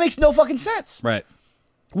 Yeah. That makes no fucking sense. Right.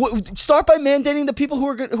 Start by mandating the people who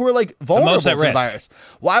are like vulnerable most to at the risk. virus.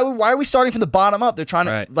 Why are we starting from the bottom up? They're trying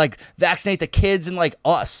to Right. like vaccinate the kids and like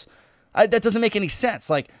us. That doesn't make any sense.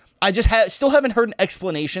 Like, I just still haven't heard an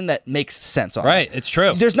explanation that makes sense on Right. it. It's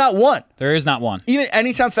true. There's not one. There is not one. Even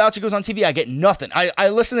anytime Fauci goes on TV, I get nothing. I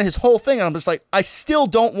listen to his whole thing and I'm just like, I still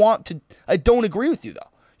don't want to. I don't agree with you though.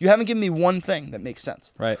 You haven't given me one thing that makes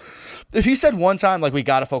sense. Right. If he said one time, like, we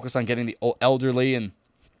got to focus on getting the elderly and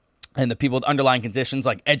the people with underlying conditions,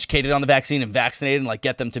 like, educated on the vaccine and vaccinated and, like,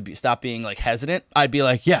 get them to stop being, like, hesitant, I'd be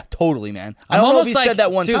like, yeah, totally, man. I don't know if he said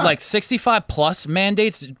that one dude, time. like 65 plus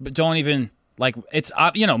mandates don't even, like, it's,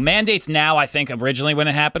 mandates now, I think originally when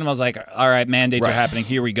it happened, I was like, all right, mandates are Right. happening.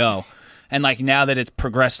 Here we go. And, like, now that it's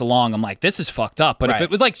progressed along, I'm like, this is fucked up. But if Right. it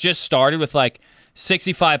was, like, just started with, like,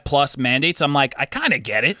 65 plus mandates, I'm like, I kind of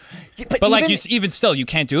get it. Yeah, But like, even even still, you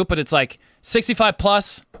can't do it. But it's like 65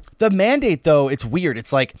 plus. the mandate, though, it's weird.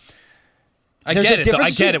 It's like, I There's get a it. Though. I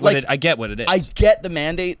difference get it. between, I get what it is. I get the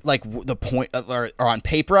mandate, like, the point, or on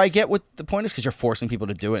paper, I get what the point is because you're forcing people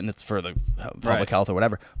to do it and it's for the public Right. health or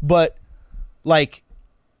whatever. But, like,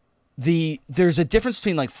 there's a difference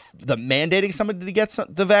between, like, the mandating somebody to get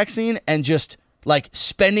the vaccine and just, like,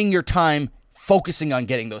 spending your time focusing on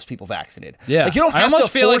getting those people vaccinated. Yeah, Like, you don't have I almost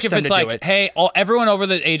to feel like force if them it's to do like, it. hey, everyone over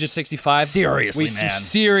the age of 65, Seriously, we man.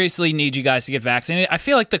 seriously need you guys to get vaccinated. I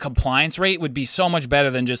feel like the compliance rate would be so much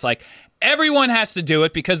better than just like everyone has to do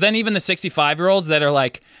it, because then even the 65-year-olds that are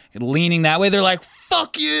like leaning that way, they're like,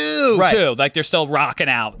 fuck you, Right. too. Like they're still rocking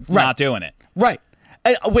out, Right. not doing it. Right.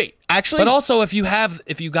 Wait, actually, But also, if you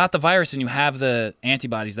got the virus and you have the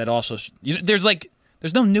antibodies, that also there's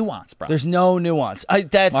no nuance, bro. there's no nuance.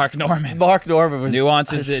 Mark Norman. Mark Norman was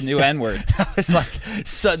Nuance is the new N-word. I was like, that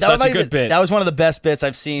Such might a good be- bit. That was one of the best bits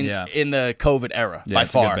I've seen Yeah. in the COVID era by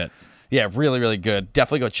it's a good far. bit. Yeah, really, really good.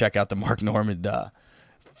 Definitely go check out the Mark Norman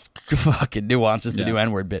fucking nuances, the Yeah. new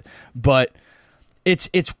N-word bit. But it's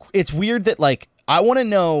weird that, like, I want to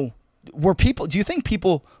know, do you think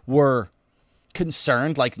people were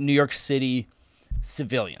concerned, like New York City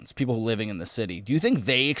civilians, people living in the city, do you think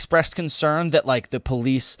they expressed concern that, like, the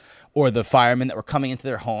police or the firemen that were coming into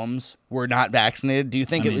their homes were not vaccinated? Do you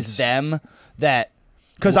think I it mean, was them that...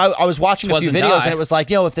 Because I was watching a few wasn't videos I. and it was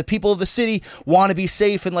like, if the people of the city want to be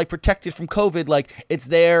safe and, like, protected from COVID, like, it's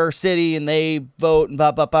their city and they vote and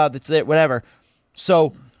blah, blah, blah, that's it, whatever.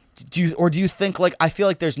 So do you think, like, I feel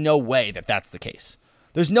like there's no way that that's the case.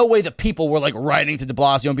 There's no way the people were, like, writing to de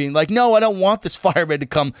Blasio and being like, no, I don't want this fireman to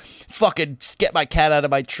come fucking get my cat out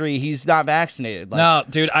of my tree. He's not vaccinated. Like, No,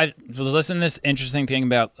 dude, I was listening to this interesting thing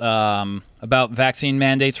about vaccine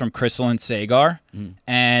mandates from Crystal and Sagar,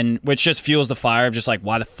 and which just fuels the fire of just like,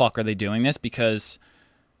 why the fuck are they doing this? Because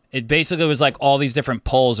it basically was like all these different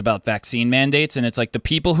polls about vaccine mandates, and it's like the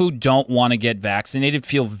people who don't want to get vaccinated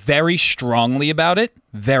feel very strongly about it,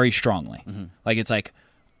 very strongly. Like it's like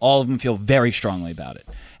all of them feel very strongly about it.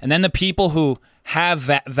 And then the people who have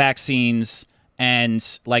vaccines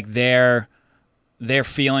and like their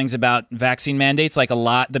feelings about vaccine mandates, like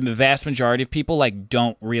the vast majority of people like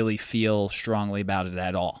don't really feel strongly about it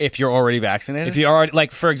at all. If you're already vaccinated? If you are,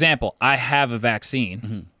 like, for example, I have a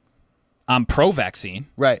vaccine. I'm pro-vaccine.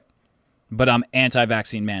 Right. But I'm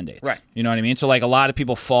anti-vaccine mandates. Right. You know what I mean? So like a lot of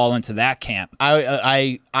people fall into that camp.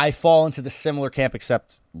 I fall into the similar camp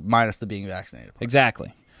except minus the being vaccinated part.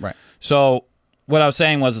 Exactly. Right. So what I was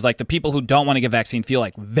saying was like the people who don't want to get vaccine feel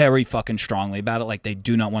like very fucking strongly about it, like they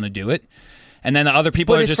do not want to do it. And then the other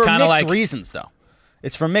people are just kind of like reasons though.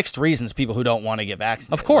 It's for mixed reasons. People who don't want to get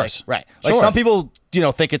vaccinated. Of course. Like, right. Like Sure. some people,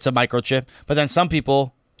 think it's a microchip, but then some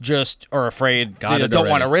people just are afraid, don't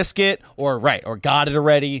want to risk it, or got it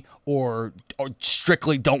already, or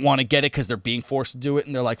strictly don't want to get it because they're being forced to do it,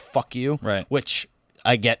 and they're like, "Fuck you." Right. Which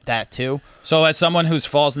I get that too. So as someone who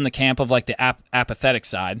falls in the camp of like the apathetic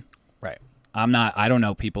side, Right. I don't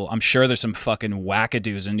know people. I'm sure there's some fucking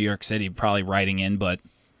wackadoos in New York City probably writing in,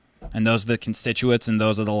 and those are the constituents and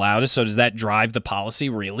those are the loudest. So does that drive the policy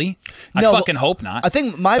really? No, I fucking hope not. I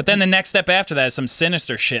think But then the next step after that is some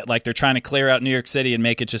sinister shit, like they're trying to clear out New York City and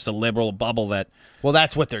make it just a liberal bubble that. Well,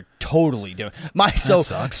 that's what they're totally doing.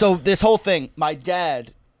 sucks. So this whole thing, my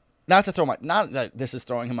dad, not that this is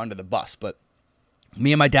throwing him under the bus, but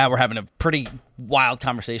me and my dad were having a pretty wild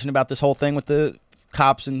conversation about this whole thing with the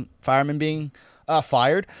cops and firemen being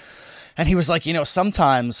fired. And he was like,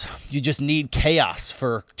 sometimes you just need chaos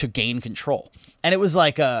to gain control. And it was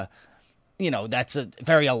like that's a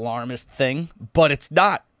very alarmist thing, but it's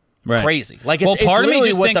not crazy. Like it's part of me literally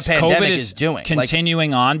just what thinks the pandemic COVID is doing.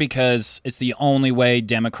 Continuing on because it's the only way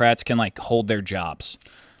Democrats can like hold their jobs.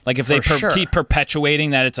 Like if they sure. keep perpetuating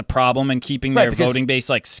that it's a problem and keeping their because- voting base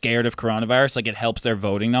like scared of coronavirus, like it helps their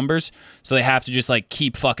voting numbers. So they have to just like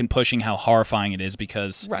keep fucking pushing how horrifying it is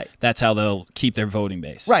because that's how they'll keep their voting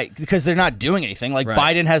base. Right, because they're not doing anything. Like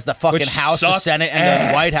Biden has the fucking Which House, the sucks Senate, and the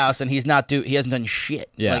ass. White House, and he hasn't done shit.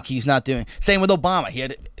 Yeah. Like he's not doing. Same with Obama. He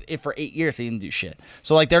had it for 8 years. He didn't do shit.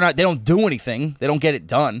 So like they don't do anything. They don't get it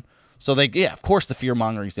done. So of course the fear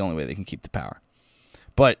mongering is the only way they can keep the power.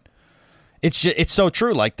 But it's so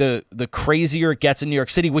true. Like the crazier it gets in New York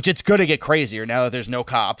City, which it's gonna get crazier now that there's no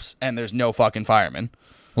cops and there's no fucking firemen.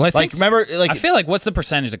 Well, remember, I feel like what's the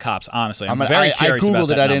percentage of cops? Honestly, I'm very I curious googled about it.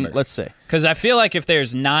 that I number. didn't. Let's see. Because I feel like if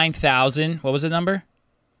there's 9,000, what was the number?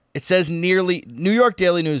 It says nearly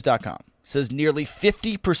NewYorkDailyNews.com says nearly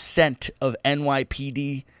 50% of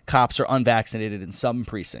NYPD cops are unvaccinated in some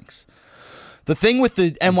precincts. The thing with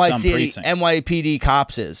the NYPD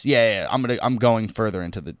cops is, I'm going further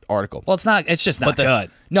into the article. Well, it's just not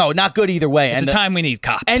good. No, not good either way. It's the time we need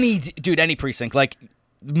cops. Any precinct, like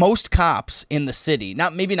most cops in the city,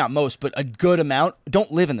 maybe not most, but a good amount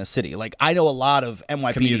don't live in the city. Like I know a lot of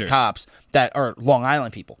NYPD Commuters. cops that are Long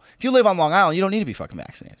Island people. If you live on Long Island, you don't need to be fucking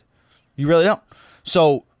vaccinated. You really don't.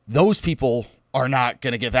 So those people are not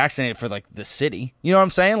going to get vaccinated for like the city. You know what I'm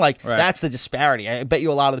saying? Like that's the disparity. I bet you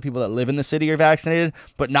a lot of the people that live in the city are vaccinated,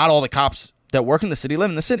 but not all the cops that work in the city live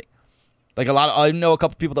in the city. Like I know a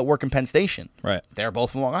couple people that work in Penn Station. Right. They're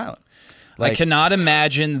both from Long Island. I cannot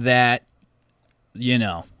imagine that,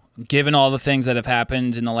 given all the things that have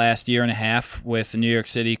happened in the last year and a half with New York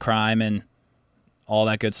City crime and all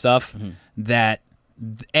that good stuff, that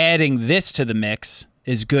adding this to the mix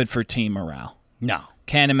is good for team morale. No.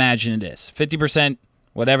 Can't imagine it is. 50%,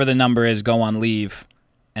 whatever the number is, go on leave.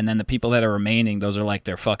 And then the people that are remaining, those are like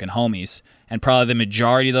their fucking homies. And probably the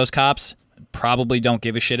majority of those cops probably don't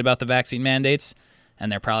give a shit about the vaccine mandates.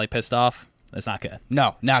 And they're probably pissed off. That's not good.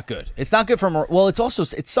 No, not good. It's not good for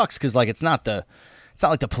it sucks because like it's not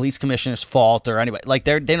like the police commissioner's fault or anybody. Like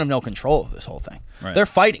they don't have no control of this whole thing. Right. They're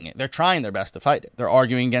fighting it. They're trying their best to fight it. They're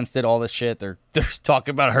arguing against it, all this shit. They're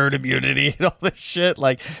talking about herd immunity and all this shit.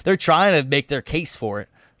 Like they're trying to make their case for it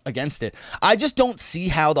against it. I just don't see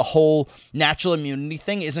how the whole natural immunity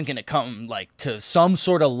thing isn't going to come like to some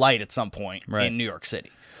sort of light at some point in New York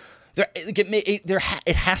City.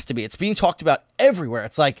 It has to be. It's being talked about everywhere.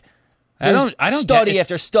 It's like I don't study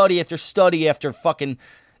after study after study after fucking.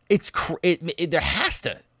 There has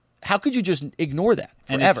to. How could you just ignore that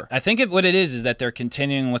forever? I think what it is that they're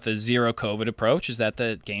continuing with a zero COVID approach. Is that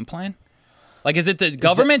the game plan? Like, is it the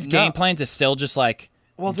government's game plan to still just like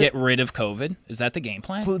get rid of COVID? Is that the game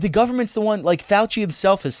plan? Well, the government's the one. Like Fauci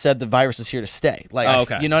himself has said the virus is here to stay. Like,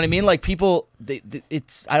 you know what I mean? Like people,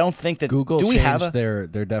 I don't think that Google do we have changed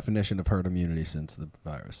their definition of herd immunity since the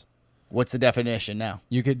virus. What's the definition now?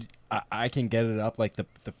 You could, I can get it up like the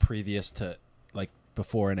previous to like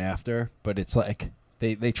before and after, but it's like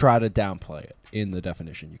they try to downplay it in the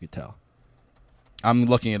definition. You could tell. I'm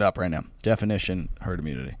looking it up right now. Definition: herd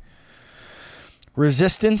immunity.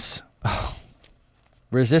 Resistance.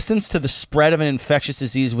 Resistance to the spread of an infectious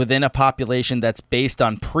disease within a population that's based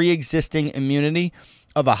on pre-existing immunity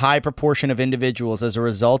of a high proportion of individuals as a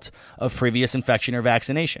result of previous infection or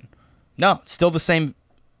vaccination. No, it's still the same.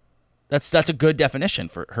 That's a good definition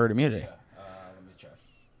for herd immunity. Let me check.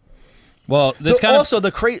 Well, this kind also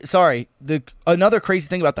the another crazy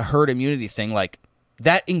thing about the herd immunity thing, like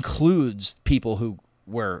that includes people who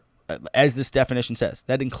were, as this definition says,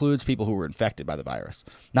 that includes people who were infected by the virus,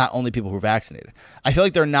 not only people who were vaccinated. I feel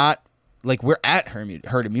like they're not, like we're at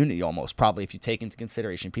herd immunity almost, probably, if you take into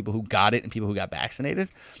consideration people who got it and people who got vaccinated.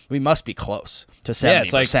 We must be close to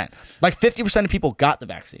 70%. Like 50% of people got the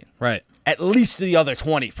vaccine. right. At least the other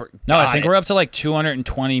 20 No, I think we're up to like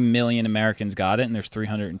 220 million Americans got it, and there's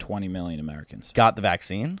 320 million Americans. got the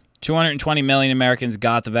vaccine. 220 million Americans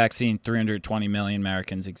got the vaccine. 320 million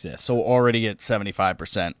Americans exist. So already at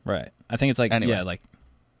 75%. right. I think it's like Anyway.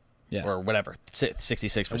 yeah. Or whatever,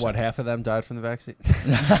 66%. What, half of them died from the vaccine?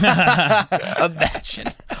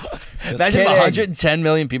 Imagine. Imagine kidding. 110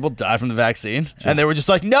 million people died from the vaccine, and they were just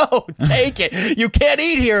like, no, take it. You can't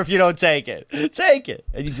eat here if you don't take it. Take it.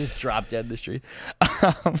 And you just drop dead in the street.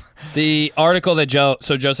 The article that Joe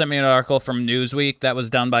sent me an article from Newsweek that was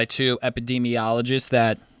done by 2 epidemiologists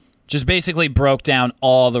that just basically broke down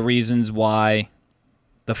all the reasons why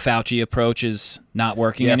the Fauci approach is not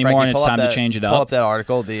working anymore, Frankie, and it's time to change it up. Pull up that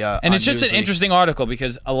article. And it's just an interesting article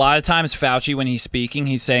because a lot of times Fauci, when he's speaking,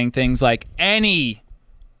 he's saying things like any,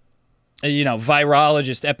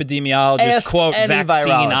 virologist, epidemiologist, Ask quote, any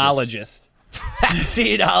vaccinologist,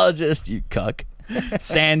 Vaccinologist, you cuck.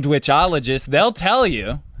 sandwichologist, they'll tell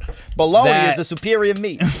you. Bologna That- is the superior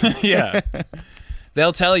meat. Yeah.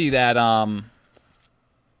 They'll tell you that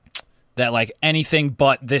that like anything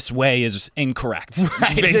but this way is incorrect.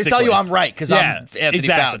 Right. They Basically. tell you I'm right because I'm Anthony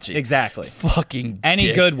exactly, Fauci. Exactly. Fucking Any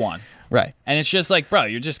dick. good one. Right. And it's just like, bro,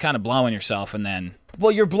 you're just kind of blowing yourself, and then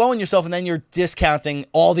Well, you're blowing yourself, and then you're discounting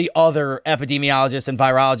all the other epidemiologists and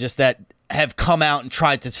virologists that have come out and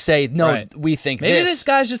tried to say, no, Right. we think maybe this. this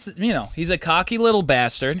guy's just, he's a cocky little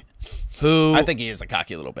bastard who I think he is a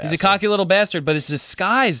cocky little bastard. he's a cocky little bastard, but it's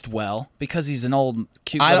disguised well because he's an old,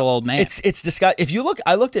 cute I little don't- old man. It's disgusting. If you look,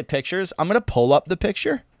 I looked at pictures. I'm gonna pull up the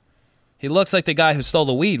picture. He looks like the guy who stole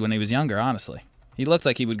the weed when he was younger, honestly. He looked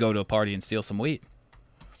like he would go to a party and steal some weed.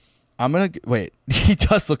 I'm gonna wait. He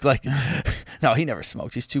does look like. No, he never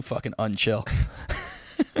smoked. He's too fucking unchill.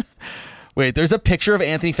 Wait, there's a picture of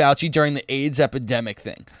Anthony Fauci during the AIDS epidemic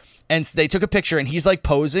thing, and they took a picture, and he's like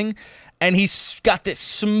posing, and he's got this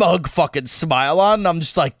smug fucking smile on, and I'm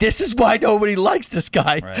just like, this is why nobody likes this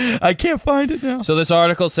guy. Right. I can't find it now. So this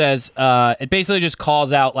article says it basically just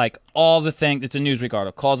calls out like all the things. It's a Newsweek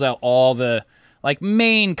article. Calls out all the like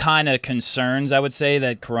main kind of concerns I would say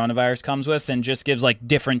that coronavirus comes with, and just gives like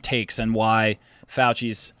different takes on why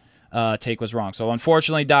Fauci's take was wrong. So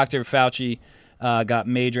unfortunately, Dr. Fauci got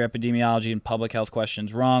major epidemiology and public health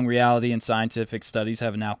questions wrong. Reality and scientific studies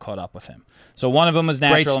have now caught up with him. So one of them was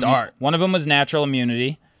natural. start. One of them was natural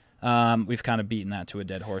immunity. We've kind of beaten that to a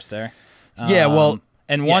dead horse there. Yeah, well,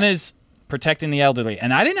 And one is protecting the elderly.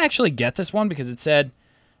 And I didn't actually get this one because it said,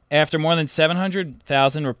 after more than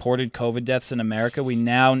 700,000 reported COVID deaths in America, we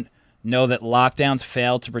now know that lockdowns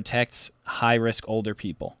failed to protect high-risk older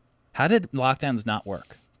people. How did lockdowns not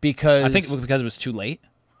work? because I think it was because it was too late.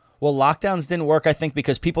 Well, lockdowns didn't work, I think,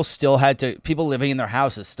 because people living in their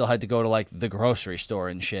houses still had to go to like the grocery store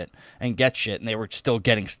and shit and get shit, and they were still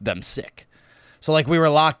getting them sick. So like we were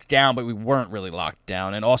locked down, but we weren't really locked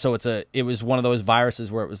down. And also it was one of those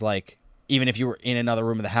viruses where it was like, even if you were in another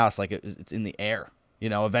room of the house, like it's in the air,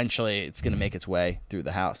 eventually it's going to make its way through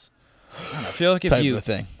the house. I feel like Type of a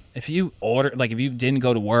thing. if you didn't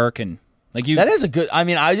go to work and like you, That is a good, I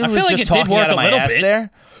mean, I was feel like just it did talking work out of a my little ass bit. there.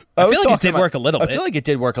 I was feel like it talking did about- work a little I bit. feel like it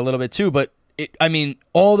did work a little bit too, but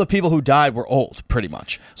all the people who died were old, pretty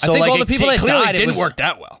much. So think like all the people that clearly died, it didn't was- work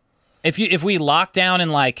that well. if we locked down in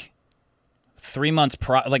like 3 months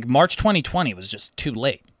like March 2020 was just too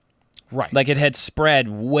late. Right. Like it had spread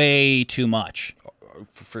way too much.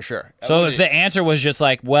 For sure. So if the answer was just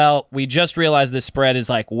like, well, we just realized this spread is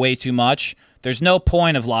like way too much. There's no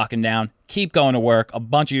point of locking down. Keep going to work. A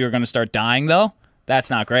bunch of you are going to start dying though. That's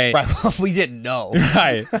not great. Right, well, we didn't know.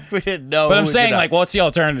 Right. We didn't know. But who I'm was saying gonna- like, what's the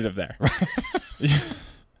alternative there?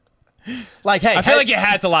 like, hey, I feel like you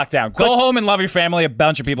had to lock down. Go home and love your family. A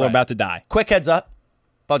bunch of people are Right. about to die. quick heads up,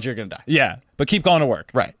 bunch you're gonna die. Yeah. But keep going to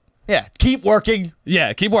work. Right. Yeah, keep working.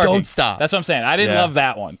 Yeah, keep working. Don't stop. That's what I'm saying. I didn't Yeah. love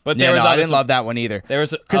that one, but Yeah, there was no, I other didn't love that one either. There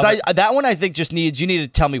was because other- that one I think just needs you need to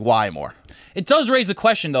tell me why more. It does raise the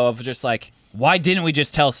question though of just like why didn't we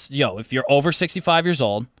just tell if you're over 65 years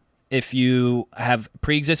old, if you have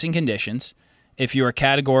pre-existing conditions, if you are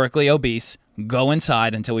categorically obese, go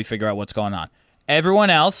inside until we figure out what's going on. Everyone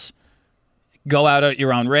else, go out at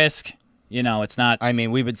your own risk. You know, it's not. I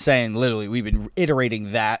mean, we've been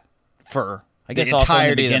iterating that for I guess the also in the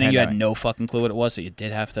entirety of the beginning you had pandemic. no fucking clue what it was, so you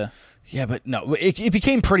did have to. Yeah, but no, it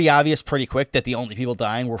became pretty obvious pretty quick that the only people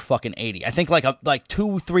dying were fucking 80. I think like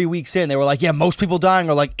 2-3 weeks in, they were like, yeah, most people dying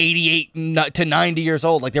are like 88 to 90 years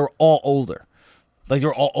old. Like they were all older. Like they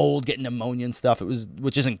were all old, getting pneumonia and stuff.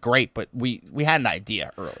 Which isn't great, but we had an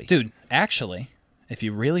idea early. Dude, actually, if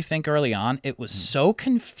you really think early on, it was so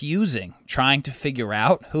confusing trying to figure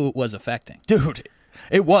out who it was affecting. Dude,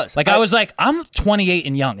 it was. Like I was like, I'm 28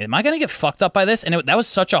 and young. Am I going to get fucked up by this? And that was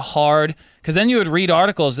such a hard, because then you would read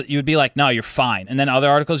articles that you would be like, no, you're fine. And then other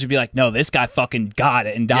articles you'd be like, no, this guy fucking got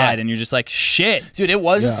it and died. Yeah. And you're just like, shit. Dude, it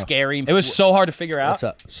was Yeah. a scary. It was so hard to figure out. What's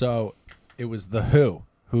up? So it was the WHO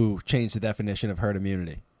who changed the definition of herd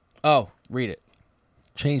immunity. Oh, read it.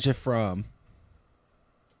 Changed it from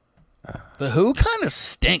The Who kind of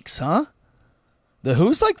stinks, huh? The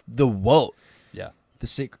Who's like the woke. Yeah. the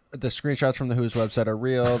screenshots from the WHO's website are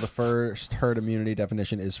real. The first herd immunity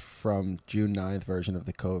definition is from June 9th version of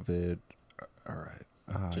the COVID. All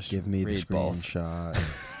right. Just Give me the read both. screenshot.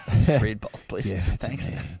 Just read both, please. Yeah, it's Thanks.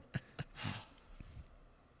 amazing.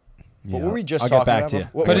 What were we just I'll talking get back about to you.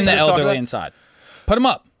 before? What Put were in we the just talking elderly about? inside. Put them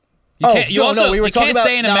up. You Oh, can't, you no, also, no, we were you talking can't about-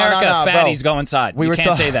 say in no, America, bro. fatties go inside. We you were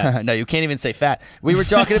can't say that. No, you can't even say fat. We were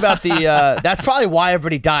talking about the. That's probably why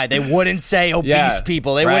everybody died. They wouldn't say obese Yeah,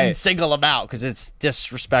 people. They right. wouldn't single them out because it's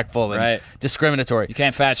disrespectful and Right. discriminatory. You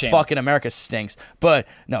can't fat shame. Fucking America stinks. But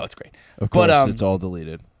no, it's great. Of course, but, it's all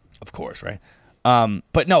deleted. Of course, right?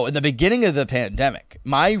 But no, in the beginning of the pandemic,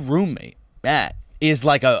 my roommate Matt is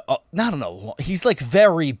like he's like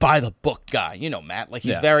very by the book guy. You know, Matt. Like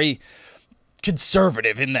he's Yeah. very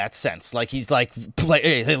conservative in that sense. Like he's like play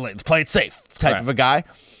it safe type Right. of a guy.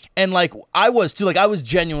 And like I was too. Like I was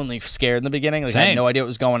genuinely scared in the beginning. Like I had Same. no idea what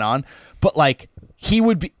was going on. But like he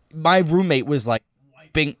would be. My roommate was like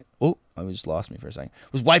wiping. Oh, I just lost me for a second.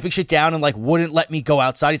 Was wiping shit down and like wouldn't let me go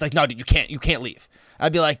outside. He's like, no, dude, you can't leave.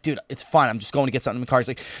 I'd be like, dude, it's fine. I'm just going to get something in the car. He's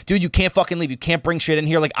like, dude, you can't fucking leave. You can't bring shit in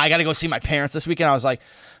here. Like, I got to go see my parents this weekend. I was like,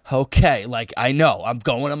 okay, like, I know. I'm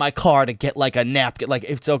going to my car to get like a napkin. Like,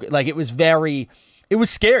 it's okay. Like, it was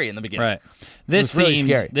scary in the beginning. Right. This was really theme,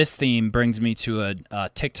 scary. this theme brings me to a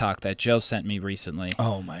TikTok that Joe sent me recently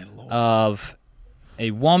Oh, my Lord. of a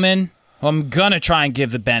woman who I'm going to try and give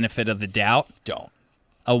the benefit of the doubt. Don't.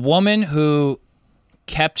 A woman who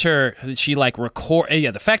kept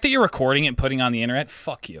the fact that you're recording it and putting it on the internet,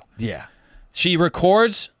 fuck you. Yeah. She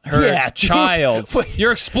records her Yeah, dude. child. Wait,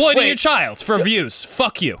 You're exploiting wait. your child for views.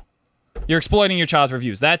 Fuck you. You're exploiting your child for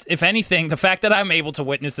views. That, if anything, the fact that I'm able to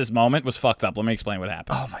witness this moment was fucked up. Let me explain what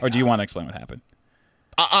happened. Oh my or do you want to explain what happened?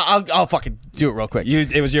 I'll fucking do it real quick.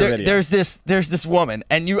 It was your video. There's this woman,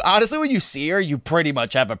 and you honestly, when you see her, you pretty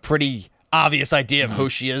much have a pretty obvious idea of who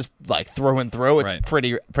she is, like through and through. It's Right.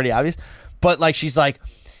 pretty obvious. But like she's like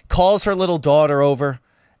calls her little daughter over,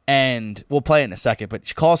 and we'll play it in a second. But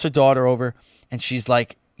she calls her daughter over, and she's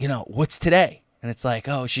like, what's today? And it's like,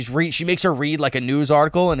 oh, she makes her read like a news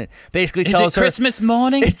article, and it basically Is tells it her Christmas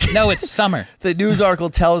morning? No, it's summer. the news article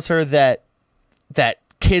tells her that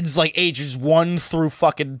kids like ages 1 through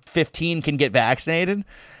fucking 15 can get vaccinated,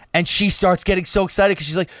 and she starts getting so excited because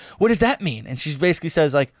she's like, what does that mean? And she basically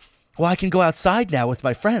says like, well, I can go outside now with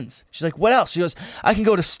my friends. She's like, what else? She goes, I can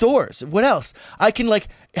go to stores. What else? I can like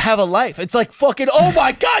have a life. It's like fucking, oh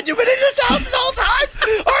my God, you've been in this house this whole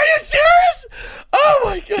time? Are you serious? Oh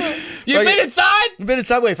my God. You've been inside? You've been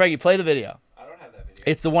inside. Wait, Frankie, play the video. I don't have that video.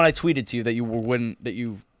 It's the one I tweeted to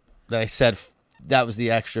you that I said that was the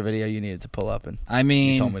extra video you needed to pull up, and I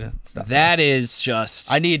mean, you told me to stop. that is just.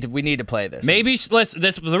 We need to play this. Maybe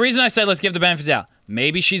the reason I said let's give the benefit of the doubt.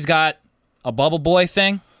 Maybe she's got a bubble boy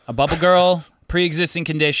thing, a bubble girl, pre-existing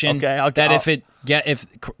condition. Okay, if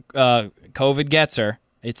COVID gets her,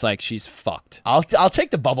 it's like she's fucked. I'll take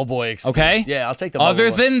the bubble boy excuse. Okay? Yeah, I'll take the. Bubble Other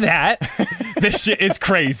boy. than that, this shit is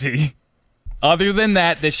crazy. Other than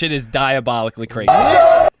that, this shit is diabolically crazy.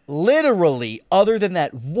 Literally, other than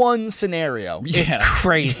that one scenario, it's Yeah.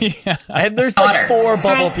 crazy. And there's like 4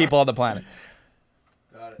 bubble people on the planet.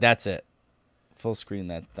 That's it. Full screen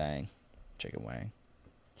that thing. Chicken wing.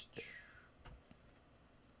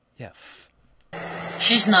 Yeah.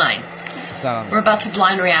 She's 9. It's not on We're about to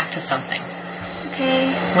blind react to something. Okay.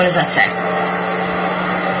 What does that say?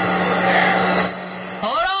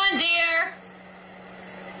 Hold on,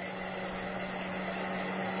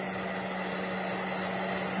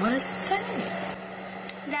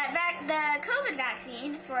 The COVID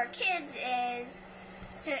vaccine for kids is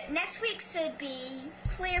next week should be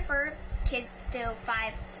clear for kids through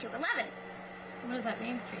 5 to 11. What does that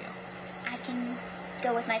mean for you? I can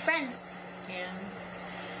go with my friends. Yeah.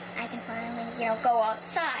 I can finally, go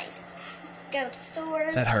outside, go to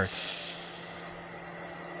stores. That hurts.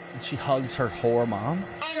 And she hugs her whore mom.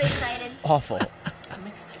 I'm excited. Awful. I'm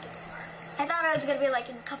excited for her. I thought it was gonna be like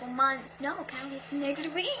in a couple months. No, apparently it's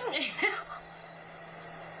next week.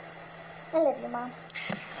 I love you, Mom.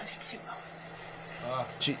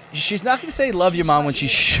 Love you too. She's not gonna say "love you, mom" when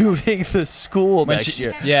she's shooting the school When next she-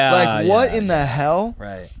 year. yeah, like what yeah, in the hell,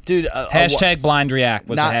 Right. dude? Hashtag blind react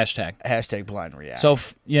was not- the hashtag. Hashtag blind react. So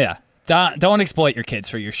yeah, don't exploit your kids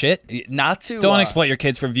for your shit. not to Don't exploit your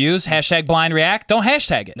kids for views. Hashtag blind react. Don't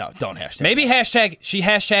hashtag it. No, don't hashtag. Maybe she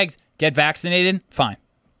hashtagged get vaccinated. Fine.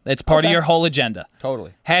 It's part of Okay. your whole agenda.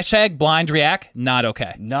 Totally. Hashtag blind react. Not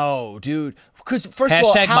okay. No, dude. Because first of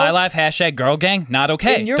all, Hashtag my life. Hashtag girl gang. Not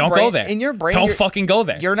okay. In your Don't go brain- there. in your brain, Don't you're- fucking go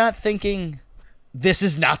there. You're not thinking this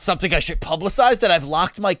is not something I should publicize, that I've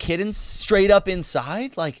locked my kid in straight up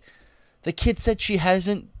inside. Like the kid said she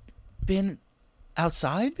hasn't been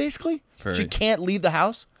outside, basically. She can't leave the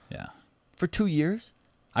house Yeah. for 2 years.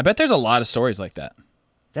 I bet there's a lot of stories like that.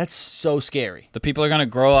 That's so scary. The people are going to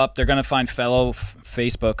grow up. They're going to find fellow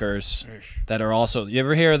Facebookers that are also. You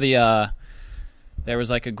ever hear the? There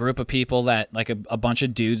was like a group of people that like a bunch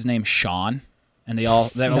of dudes named Sean, and they were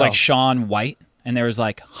No. like Sean White, and there was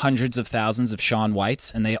like hundreds of thousands of Sean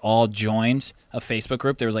Whites, and they all joined a Facebook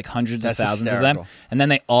group. There was like hundreds That's of thousands of hysterical. them, and then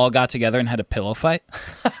they all got together and had a pillow fight.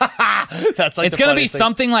 That's like It's going to be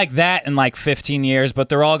something like that in like 15 years, but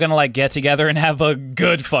they're all going to like get together and have a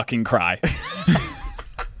good fucking cry.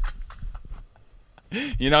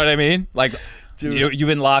 You know what I mean? Like, Dude. you've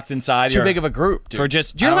been locked inside. Too big of a group, dude. For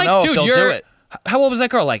just I you're don't like, know if dude, they'll you're do it. how old was that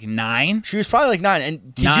girl? Like 9? She was probably like 9.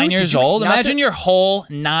 And did 9 you, years did you, old. not Imagine to- your whole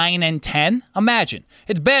 9 and 10. Imagine.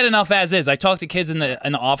 It's bad enough as is. I talk to kids in the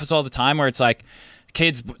office all the time where it's like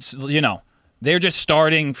kids, they're just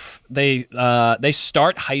starting. They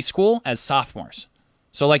start high school as sophomores.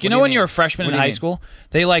 So like What do when you mean? you're a freshman What in do you high mean? school,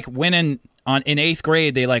 they like went in 8th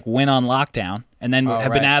grade. They like went on lockdown and then have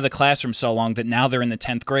been right. out of the classroom so long that now they're in the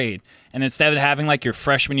 10th grade. And instead of having like your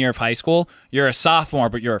freshman year of high school, you're a sophomore,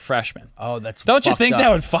 but you're a freshman. Oh, that's Don't you fucked think up. that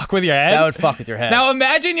would fuck with your head? That would fuck with your head. Now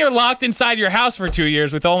imagine you're locked inside your house for 2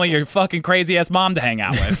 years with only your fucking crazy ass mom to hang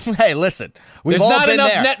out with. Hey, listen. We've There's all not been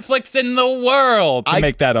enough there. Netflix in the world to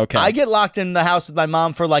make that okay. I get locked in the house with my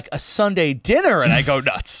mom for like a Sunday dinner and I go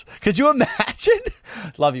nuts. Could you imagine?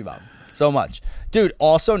 Love you, Mom, so much. Dude,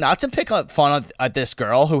 also not to pick up fun at this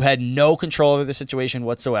girl who had no control over the situation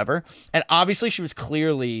whatsoever. And obviously she was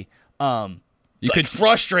clearly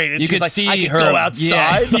frustrated. you She was could like, see I could her- go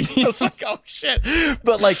outside. yeah. I was like, oh shit.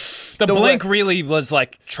 But like the blink way- really was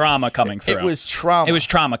like trauma coming through. It was trauma. It was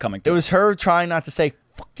trauma coming It through. was her trying not to say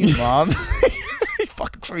fucking mom. You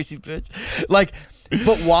fucking crazy bitch. Like,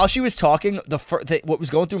 but while she was talking, what was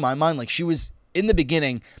going through my mind, like she was in the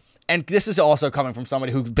beginning, and this is also coming from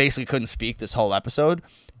somebody who basically couldn't speak this whole episode,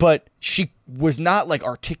 but she was not like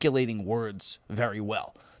articulating words very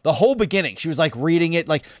well. The whole beginning, she was like reading it,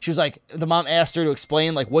 like she was like, the mom asked her to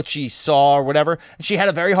explain like what she saw or whatever, and she had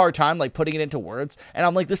a very hard time like putting it into words. And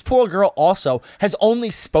I'm like, this poor girl also has only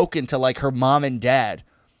spoken to like her mom and dad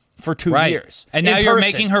for 2 years. And now in you're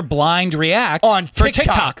person. making her blind react On for TikTok.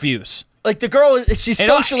 TikTok views. Like the girl, she's And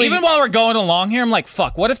socially. even while we're going along here, I'm like,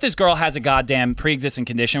 fuck, what if this girl has a goddamn pre-existing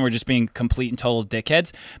condition? We're just being complete and total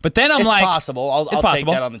dickheads. But then I'm it's like, possible. I'll take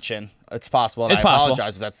possible. that on the chin. It's possible. And It's I possible.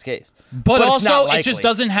 apologize if that's the case. But it's also, not it likely. just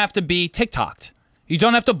doesn't have to be TikToked. You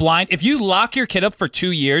don't have to blind. If you lock your kid up for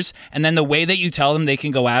 2 years and then the way that you tell them they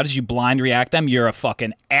can go out is you blind react them, you're a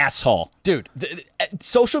fucking asshole. Dude,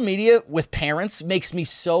 social media with parents makes me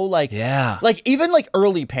so like, Yeah. like even like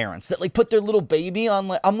early parents that like put their little baby on.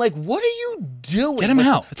 Like, I'm like, what are you doing? Get him Like,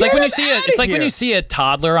 out. It's get like when him you see outta it's like when here. you see a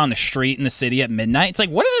toddler on the street in the city at midnight. It's like,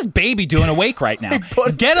 what is this baby doing awake right now?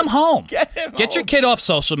 Get him home. Get him Get your home. kid off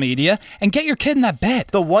social media and get your kid in that bed.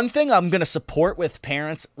 The one thing I'm gonna support with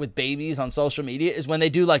parents with babies on social media is when they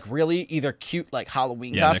do like really either cute like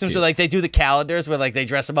Halloween Yeah, they're costumes or cute. like they do the calendars where like they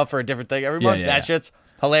dress them up for a different thing every month. yeah, That yeah. shit's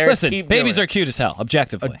hilarious. Listen, Keep babies doing are cute as hell,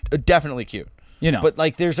 objectively. it. Definitely cute. You know. But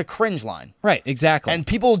like there's a cringe line. Right, exactly. And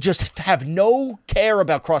people just have no care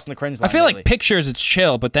about crossing the cringe I line. feel lately. like pictures, it's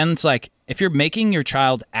chill, but then it's like if you're making your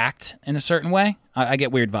child act in a certain way, I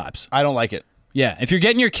get weird vibes. I don't like it. Yeah, if you're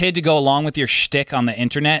getting your kid to go along with your shtick on the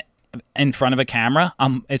internet in front of a camera,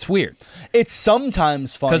 it's weird It's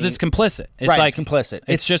sometimes funny because it's complicit. It's Right, like it's complicit.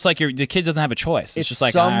 It's just like the kid doesn't have a choice. It's just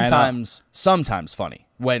like sometimes funny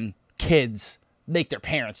when kids make their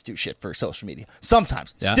parents do shit for social media.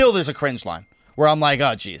 Sometimes. Yeah. Still, there's a cringe line where I'm like,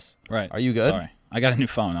 oh, jeez. Right. Are you good? Sorry. I got a new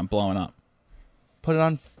phone. I'm blowing up. Put it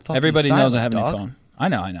on fucking Everybody silent, knows I have a dog. new phone. I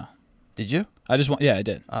know. Did you? I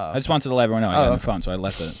did. I just wanted to let everyone know I got a new phone, so I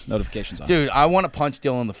left the notifications on. Dude, I want to punch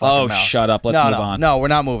Dylan in the fucking mouth. Shut up. Let's move on. No, we're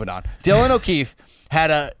not moving on. Dylan O'Keefe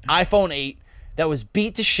had an iPhone 8 that was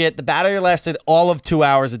beat to shit. The battery lasted all of 2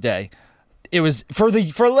 hours a day. It was for the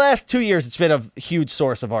last 2 years. It's been a huge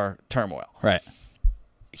source of our turmoil. Right.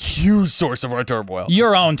 Huge source of our turmoil.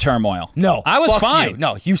 Your own turmoil. No, I was fuck fine. You.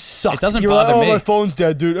 No, you suck. It doesn't you were bother like, me. My phone's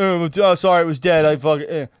dead, dude. Oh, sorry, it was dead. I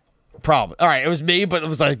fucking problem. All right, it was me, but it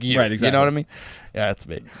was like you. Right, exactly. You know what I mean? Yeah, it's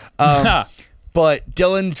me. But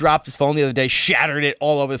Dylan dropped his phone the other day, shattered it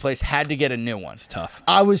all over the place, had to get a new one. It's tough.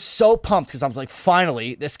 I was so pumped because I was like,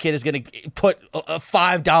 finally, this kid is going to put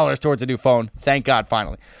 $5 towards a new phone. Thank God,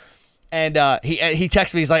 finally. And he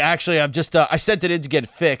texted me. He's like, actually, I'm just, I sent it in to get it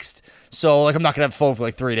fixed. So, like, I'm not going to have a phone for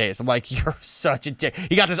like 3 days. I'm like, you're such a dick.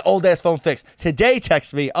 He got this old-ass phone fixed. Today,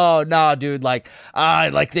 text me, oh, nah, dude,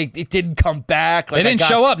 it didn't come back. Like, They didn't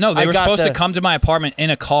show up. No, they were supposed to come to my apartment in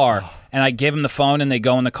a car, and I give them the phone, and they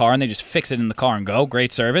go in the car, and they just fix it in the car and go.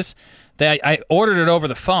 Great service. I ordered it over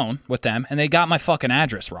the phone with them, and they got my fucking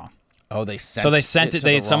address wrong. Oh, they sent. So they sent it.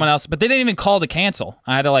 They had someone else, but they didn't even call to cancel.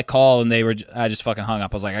 I had to like call, and I just fucking hung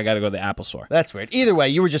up. I was like, I got to go to the Apple store. That's weird. Either way,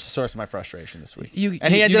 you were just a source of my frustration this week. He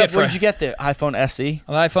ended up. Where did you get the iPhone SE?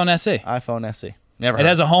 The iPhone SE. iPhone SE. Never. It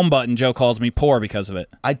has a home button. Joe calls me poor because of it.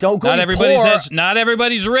 I don't go. Not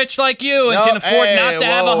everybody's rich like you and can afford not to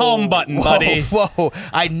have a home button, buddy. Whoa!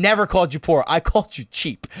 I never called you poor. I called you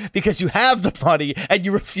cheap because you have the money and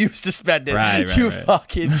you refuse to spend it. Right.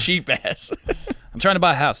 Fucking cheap ass. I'm trying to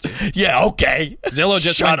buy a house, dude. Yeah. Okay. Zillow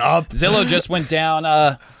just Shut up. Zillow just went down.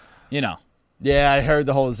 Yeah, I heard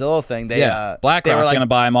the whole Zillow thing. BlackRock's gonna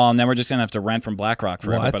buy them all, and then we're just gonna have to rent from BlackRock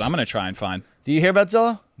forever. What? But I'm gonna try and find. Do you hear about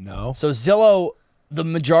Zillow? No. So Zillow, the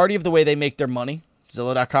majority of the way they make their money,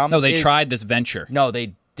 Zillow.com. No, they tried this venture. No,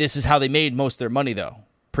 this is how they made most of their money though.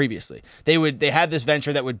 Previously, they had this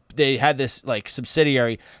venture they had this like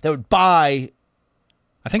subsidiary that would buy.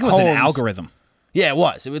 I think it was an algorithm. Yeah, it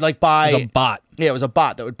was. It would like buy. It was a bot. Yeah, it was a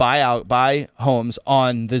bot that would buy homes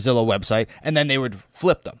on the Zillow website, and then they would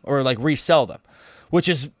flip them or like resell them, which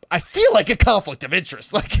is, I feel like, a conflict of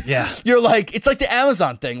interest. Like, Yeah. you're like, it's like the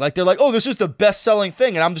Amazon thing. Like, they're like, oh, this is the best selling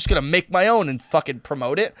thing, and I'm just gonna make my own and fucking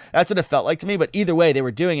promote it. That's what it felt like to me. But either way, they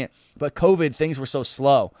were doing it. But COVID, things were so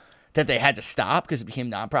slow that they had to stop because it became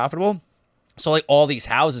non-profitable. So like all these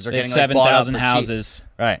houses are They have getting like, bought up 7,000 for cheap. houses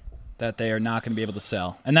Right. that they are not going to be able to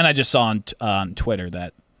sell. And then I just saw on Twitter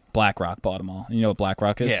that BlackRock bought them all. You know what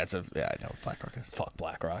BlackRock is? Yeah, I know what BlackRock is. Fuck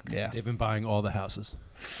BlackRock. Yeah. They've been buying all the houses.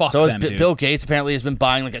 Fuck So them, dude. Bill Gates apparently has been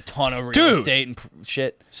buying like a ton of real Dude. estate and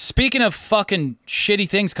shit. Speaking of fucking shitty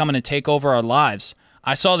things coming to take over our lives,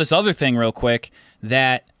 I saw this other thing real quick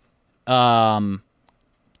that some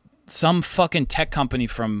fucking tech company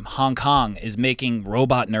from Hong Kong is making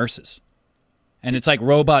robot nurses. And it's like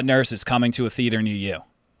robot nurses coming to a theater near you.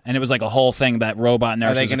 And it was like a whole thing that robot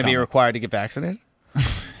nurses Are they going to be coming. required to get vaccinated?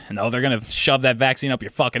 No, they're going to shove that vaccine up your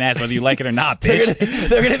fucking ass whether you like it or not, bitch.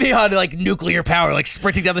 They're gonna be on like nuclear power, like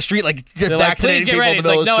sprinting down the street, like just They're like, vaccinating please get people ready. in It's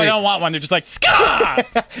the middle like, of the no, I street. don't want one. They're just like, ska!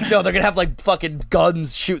 No, they're gonna have like fucking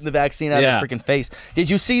guns shooting the vaccine out of their freaking face. Did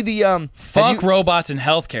you see the Fuck robots in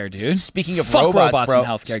healthcare, dude. Speaking of Fuck robots, bro. in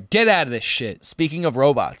healthcare. Get out of this shit. Speaking of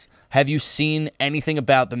robots, have you seen anything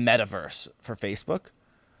about the metaverse for Facebook?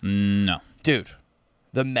 No. Dude,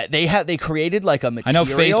 they created like a I material.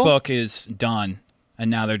 know Facebook is done, and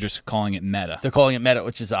now they're just calling it Meta. They're calling it Meta,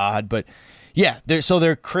 which is odd, but yeah,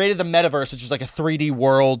 they're created the metaverse, which is like a 3D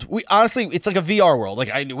world. We honestly, it's like a VR world. Like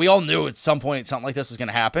we all knew at some point something like this was going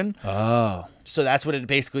to happen. Oh. So that's what it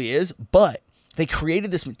basically is. But they created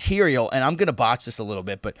this material, and I'm going to botch this a little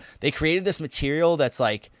bit, but they created this material that's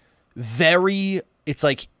like it's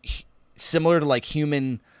like similar to like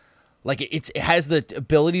human. Like it has the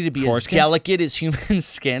ability to be as delicate as human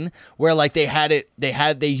skin, where like they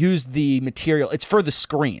used the material. It's for the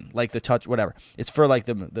screen, like the touch, whatever. It's for like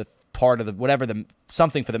the part of the whatever the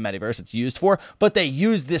something for the metaverse it's used for. But they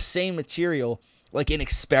used this same material like in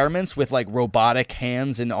experiments with like robotic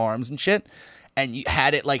hands and arms and shit, and you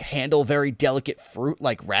had it like handle very delicate fruit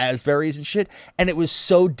like raspberries and shit, and it was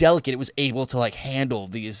so delicate it was able to like handle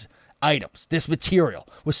these items. This material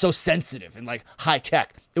was so sensitive and like high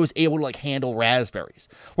tech. It was able to like handle raspberries.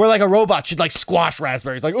 Where like a robot should like squash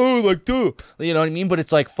raspberries, like dude, you know what I mean? But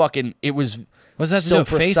it's like fucking. It was What's that to so do with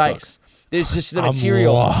precise. It's just the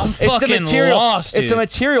material. lost. I'm fucking lost, It's a dude.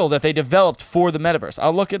 material that they developed for the metaverse.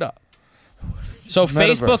 I'll look it up. So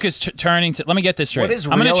Metaverse. Facebook is turning to. Let me get this straight. What is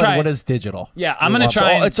I'm gonna real try. and what is digital? Yeah, I'm gonna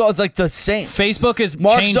try. and- It's like the same. Facebook is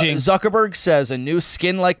Mark changing. Zuckerberg says a new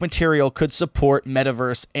skin-like material could support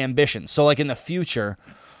metaverse ambitions. So, like in the future,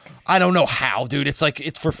 I don't know how, dude. It's like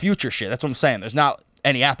it's for future shit. That's what I'm saying. There's not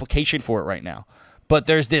any application for it right now, but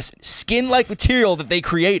there's this skin-like material that they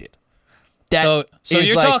created. That so is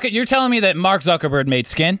you're like- talking. You're telling me that Mark Zuckerberg made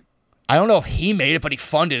skin? I don't know if he made it, but he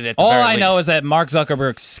funded it. At the All very I know least. is that Mark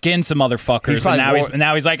Zuckerberg skinned some motherfuckers, probably and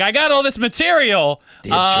now he's like, I got all this material for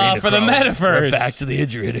the metaverse. We're back to the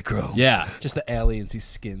adrenochrome. Yeah, Just the aliens he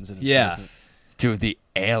skins in his Yeah. basement. Dude, the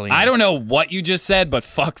aliens. I don't know what you just said, but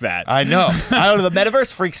fuck that. I know. I don't know. The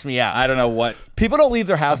metaverse freaks me out. I don't know what. People don't leave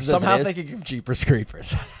their houses Somehow as it is. thinking of Jeepers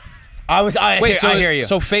Creepers. I hear you.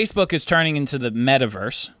 So Facebook is turning into the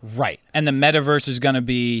metaverse, right. and the metaverse is going to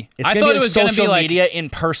be. It's I gonna thought be it was like going to social be like. media in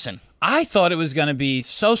person. I thought it was going to be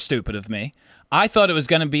so stupid of me. I thought it was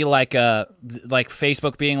going to be like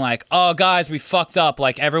Facebook being like, "Oh guys, we fucked up."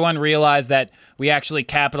 Like everyone realized that we actually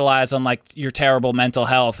capitalize on like your terrible mental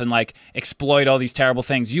health and like exploit all these terrible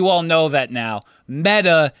things. You all know that now.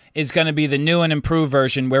 Meta is going to be the new and improved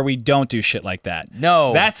version where we don't do shit like that.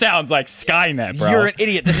 No. That sounds like Skynet, bro. You're an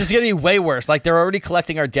idiot. This is going to be way worse. Like they're already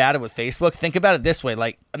collecting our data with Facebook. Think about it this way.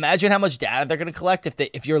 Like imagine how much data they're going to collect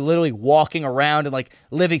if you're literally walking around and like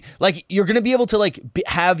living. Like you're going to be able to like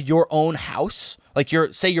have your own house. Like your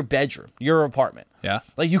bedroom, your apartment. Yeah.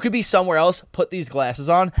 Like you could be somewhere else, put these glasses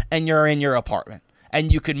on, and you're in your apartment.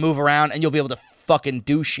 And you could move around and you'll be able to fucking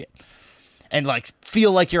do shit. And like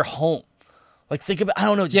feel like you're home. Like think about I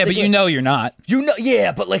don't know. Just Yeah, but think you about- know you're not. You know,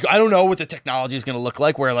 yeah, but like I don't know what the technology is gonna look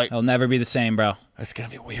like. Where like It'll never be the same, bro. it's gonna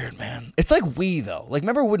be weird, man. It's like Wii though. Like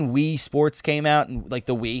remember when Wii Sports came out and like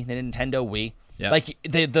the Wii, the Nintendo Wii. Yeah. Like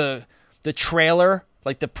the trailer,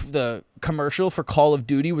 like the commercial for Call of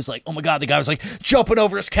Duty was like, oh my god, the guy was like jumping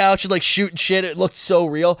over his couch and like shooting shit. It looked so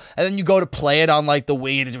real. And then you go to play it on like the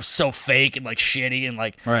Wii and it was so fake and like shitty and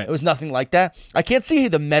like Right. it was nothing like that. I can't see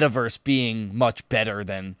the metaverse being much better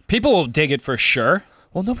than. People will dig it for sure.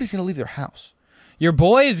 Well, nobody's gonna leave their house. Your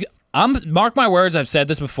boys, mark my words, I've said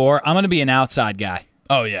this before, I'm going to be an outside guy.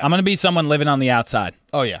 Oh yeah. I'm going to be someone living on the outside.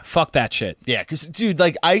 Oh yeah. Fuck that shit. Yeah, because dude,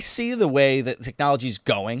 like I see the way that technology's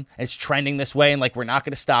going, it's trending this way, and like we're not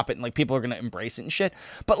gonna stop it, and like people are gonna embrace it and shit.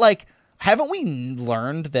 But like, haven't we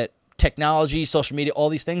learned that technology, social media, all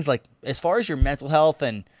these things, like as far as your mental health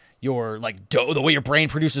and your like the way your brain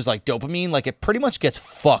produces like dopamine, like it pretty much gets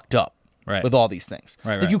fucked up. Right. With all these things.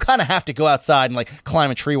 Right. Like you kind of have to go outside and like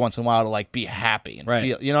climb a tree once in a while to like be happy and Right.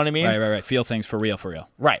 feel, you know what I mean? Right. Feel things for real, for real.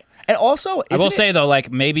 Right. And also, I will isn't it- say though,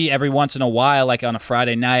 like maybe every once in a while, like on a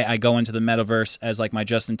Friday night, I go into the metaverse as like my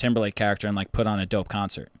Justin Timberlake character and like put on a dope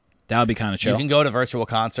concert. That would be kind of chill. you can go to virtual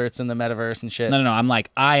concerts in the metaverse and shit. No. I'm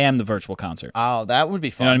like, I am the virtual concert. Oh, that would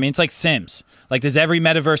be fun. You know what I mean? It's like Sims. Like, does every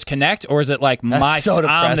metaverse connect, or is it like so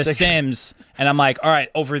I'm the depressing. Sims, and I'm like, all right,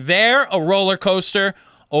 over there a roller coaster,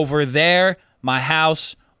 over there my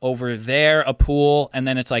house, over there a pool, and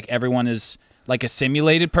then it's like everyone is like a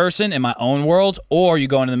simulated person in my own world, or you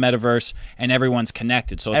go into the metaverse and everyone's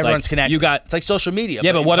connected. So it's Everyone's like connected. You got it's like social media.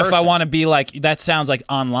 yeah, but in what if I person. want to be like that? Sounds like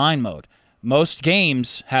online mode. Most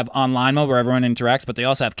games have online mode where everyone interacts, but they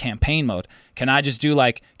also have campaign mode. Can I just do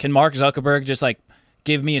like? Can Mark Zuckerberg just like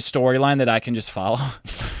give me a storyline that I can just follow?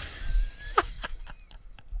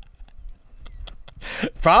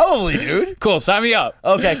 Probably, dude. Cool, sign me up.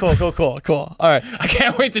 Okay, cool. All right. I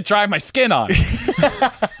can't wait to try my skin on.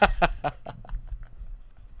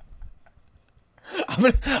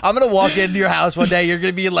 I'm gonna walk into your house one day. You're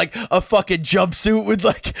gonna be in like a fucking jumpsuit with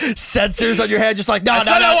like sensors on your head, just like no, That's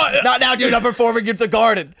not what- not now, dude. I'm performing in the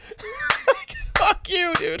garden. Fuck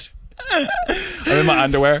you, dude. I'm in my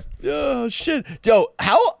underwear. Oh shit, yo,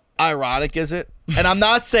 how ironic is it? And I'm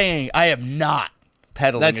not saying I am not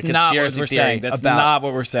peddling That's a not conspiracy what we're theory saying. That's about. not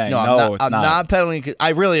what we're saying. No, I'm not peddling. I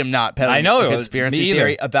really am not peddling. I know, a conspiracy me either.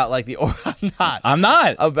 theory about like the. Or I'm not. I'm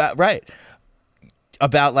not. About right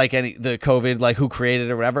about like the COVID, like who created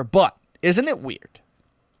it or whatever. But isn't it weird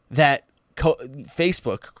that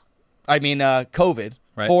Facebook, COVID,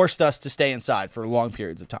 Right. forced us to stay inside for long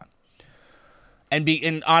periods of time,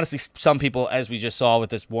 and honestly, some people, as we just saw with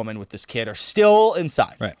this woman with this kid, are still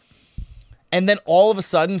inside. Right. And then all of a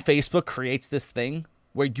sudden, Facebook creates this thing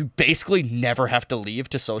where you basically never have to leave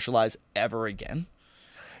to socialize ever again.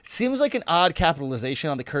 It seems like an odd capitalization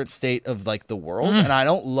on the current state of like the world, and I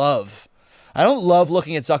don't love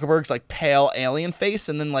looking at Zuckerberg's like pale alien face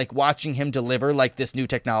and then like watching him deliver like this new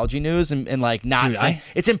technology news and like not. Dude,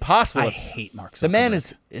 it's impossible. I hate Mark Zuckerberg. The man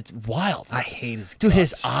it's wild. I hate his Dude,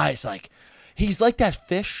 his guts. eyes, like he's like that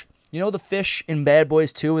fish. You know the fish in Bad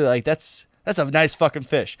Boys 2? Like that's That's a nice fucking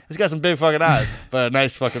fish. He's got some big fucking eyes, but a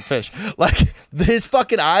nice fucking fish. Like his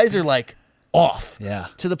fucking eyes are like off. Yeah.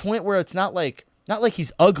 To the point where it's not like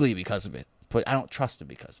he's ugly because of it, but I don't trust him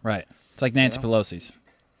because of it. Right. It's like Nancy Pelosi's.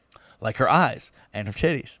 Like her eyes and her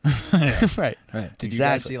titties. Right. Right. Did you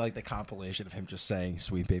guys see like the compilation of him just saying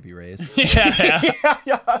 "Sweet Baby Ray's"?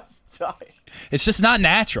 It's just not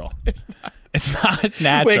natural. It's not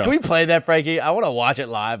natural. Wait, can we play that, Frankie? I want to watch it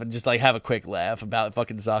live and just like have a quick laugh about it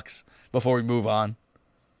fucking sucks before we move on.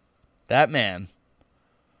 That man.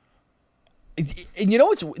 And you know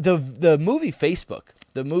what's the movie Facebook,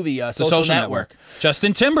 the movie Social Network.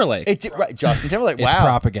 Justin Timberlake. Right, Justin Timberlake. Wow. It's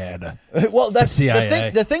propaganda. Well, that's the the CIA.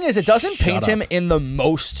 thing. The thing is, it doesn't paint him up. in the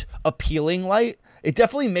most appealing light. It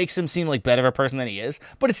definitely makes him seem like better of a person than he is,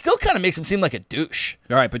 but it still kind of makes him seem like a douche.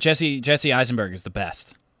 All right, but Jesse Eisenberg is the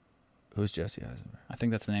best. Who's Jesse Eisenberg? I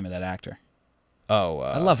think that's the name of that actor. Oh,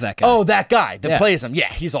 I love that guy. Oh, that guy that Yeah. plays him.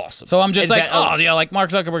 Yeah, he's awesome. So I'm just And like, like Mark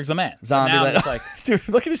Zuckerberg's the man. Zombie. Now Land. it's like, Dude,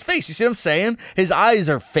 look at his face. You see what I'm saying? His eyes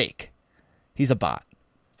are fake. He's a bot.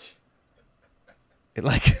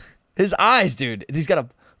 Like his eyes, dude. He's got a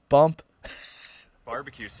bump.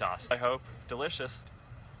 Barbecue sauce, I hope. Delicious.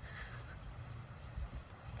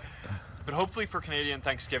 But hopefully for Canadian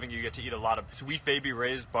Thanksgiving, you get to eat a lot of Sweet Baby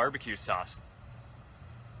Ray's barbecue sauce.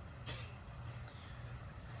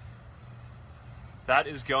 That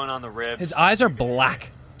is going on the ribs. his eyes are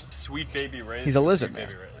black. Sweet Baby Ray's. He's a lizard Sweet man.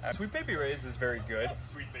 Baby Ray's. Sweet Baby Ray's is very good.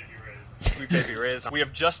 Sweet Baby Ray's. Sweet Baby Ray's. We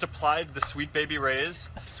have just applied the Sweet Baby Ray's.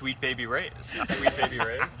 Sweet Baby Ray's. Sweet Baby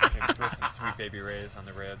Ray's. Maybe put some Sweet Baby Ray's on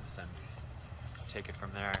the ribs and take it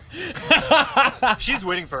from there. She's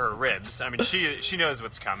waiting for her ribs. I mean, she knows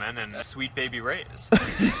what's coming, and Sweet Baby Ray's.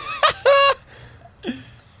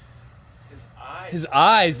 His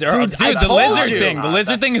eyes are Dude, I the told lizard you. thing. The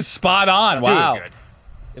lizard thing is spot on. Wow. Good.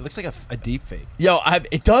 It looks like a deep fake. Yo,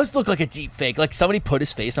 it does look like a deep fake. Like somebody put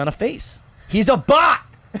his face on a face. He's a bot.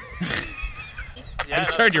 Yeah, I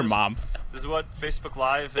just heard your mom. This is what Facebook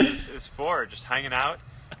Live is for. Just hanging out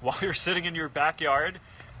while you're sitting in your backyard,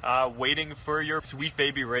 waiting for your Sweet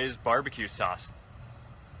Baby Ray's barbecue sauce.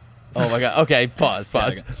 Oh my god. Okay, pause.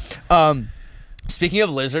 Speaking of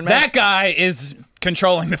lizard man, That guy is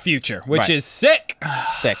controlling the future, which Right. is sick.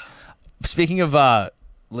 sick. Speaking of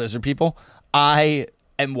lizard people, I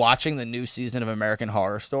am watching the new season of American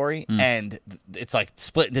Horror Story, and it's like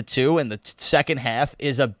split into two, and the second half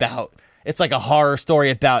is about. It's like a horror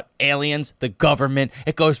story about aliens, the government.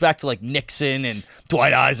 It goes back to like Nixon and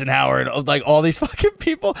Dwight Eisenhower and like all these fucking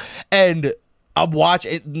people. And I'm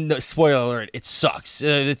watching it. No, spoiler alert, it sucks.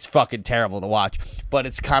 It's fucking terrible to watch, but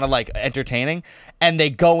it's kind of like entertaining. And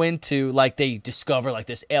they go into like they discover like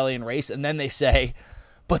this alien race, and then they say,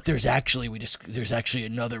 but there's actually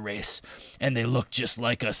another race, and they look just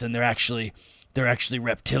like us, and they're actually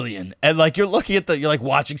reptilian. And like you're like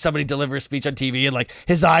watching somebody deliver a speech on TV, and like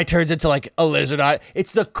his eye turns into like a lizard eye.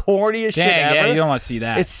 It's the corniest shit Dang, ever. yeah, you don't want to see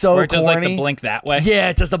that. It's so Where it does like corny. the blink that way. Yeah,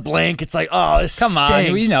 it does the blink. It's like, oh, this Come on,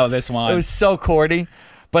 stinks. we know this one. It was so corny,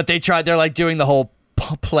 but they're like doing the whole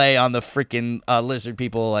play on the freaking lizard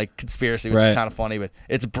people like conspiracy, which Right. is kind of funny, but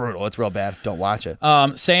it's brutal. It's real bad. Don't watch it.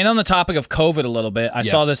 Staying on the topic of COVID a little bit, I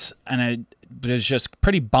saw this and it was just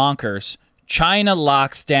pretty bonkers. China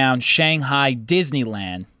locks down Shanghai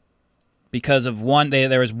Disneyland because of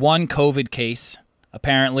there was one COVID case.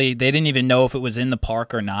 Apparently, they didn't even know if it was in the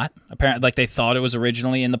park or not. Apparently, like they thought it was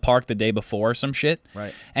originally in the park the day before or some shit.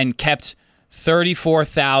 Right. And kept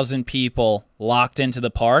 34,000 people locked into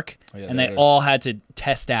the park, yeah, and there they it is. all had to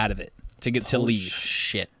test out of it to get to leave.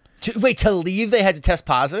 Shit. To leave, they had to test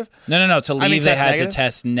positive? No. To leave, I mean, they test had negative? to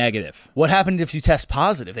test negative. What happened if you test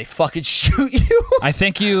positive? They fucking shoot you? I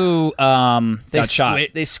think you got shot.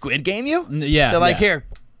 They squid game you? Yeah, They're like, yeah. here,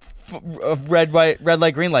 red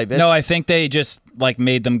light, green light, bitch. No, I think they just like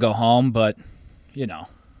made them go home, but you know,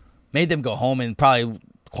 made them go home and probably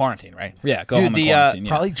quarantine, right? yeah, go Dude, home and the, quarantine. Yeah.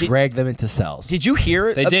 Probably dragged them into cells. Did you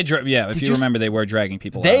hear? They did, if did you you remember, they were dragging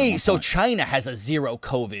people. out at one So point. China has a zero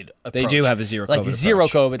COVID approach. They do have a zero like COVID zero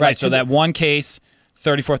approach. COVID, right? like, So to that one case,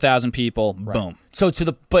 34,000 people, boom. So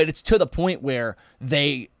but it's to the point where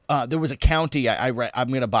they there was a county I read. I'm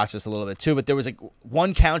gonna botch this a little bit too, but there was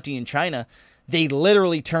one county in China. They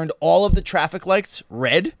literally turned all of the traffic lights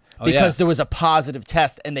red because there was a positive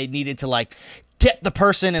test, and they needed to like get the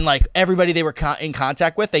person and like everybody they were in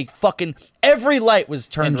contact with. They fucking every light was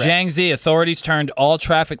turned In red. Jiangxi, authorities turned all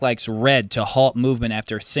traffic lights red to halt movement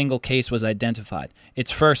after a single case was identified. Its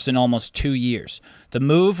first in almost 2 years. The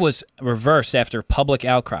move was reversed after public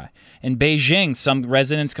outcry. In Beijing, some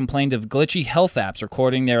residents complained of glitchy health apps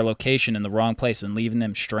recording their location in the wrong place and leaving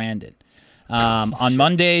them stranded. On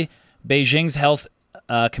Monday, Beijing's health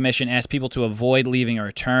Commission asked people to avoid leaving or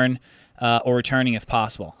returning if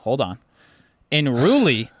possible. Hold on. In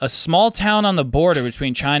Ruli, a small town on the border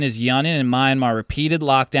between China's Yunnan and Myanmar, repeated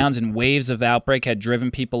lockdowns and waves of outbreak had driven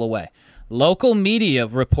people away. Local media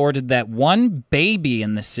reported that one baby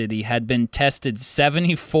in the city had been tested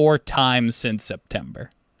 74 times since September.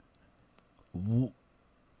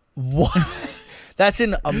 What? That's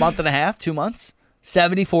in a month and a half, 2 months?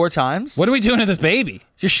 74 times? What are we doing to this baby?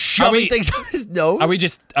 Just shoving things up his nose?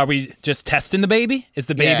 Are we just testing the baby? Is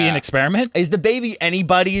the baby an experiment? Is the baby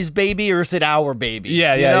anybody's baby or is it our baby?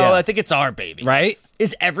 Yeah, you yeah, know, yeah. I think it's our baby. Right?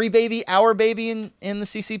 Is every baby our baby in the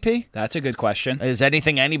CCP? That's a good question. Is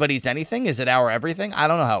anything anybody's anything? Is it our everything? I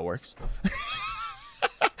don't know how it works.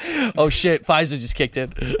 Oh shit, Pfizer just kicked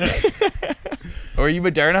in. Or are you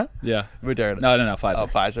Moderna? Yeah. Moderna. No, Pfizer. Oh,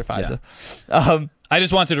 Pfizer. Yeah. I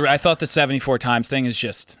just wanted to. I thought the 74 times thing is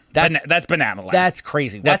just that's banana land. That's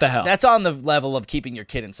crazy. What the hell? That's on the level of keeping your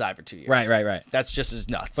kid inside for 2 years. Right. That's just as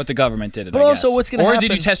nuts. But the government did it. But I also, guess. what's gonna happen? Or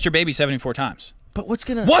did you test your baby 74 times? But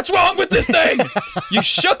what's wrong with this thing? You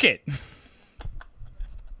shook it.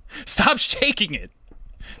 Stop shaking it.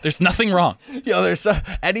 There's nothing wrong. There's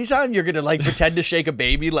anytime you're gonna like pretend to shake a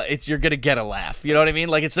baby, like you're gonna get a laugh. You know what I mean?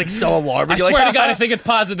 Like it's like so alarming. I swear to God, I think it's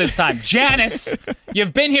positive this time. Janice,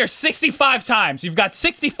 you've been here 65 times. You've got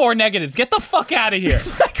 64 negatives. Get the fuck out of here.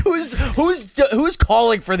 Like who's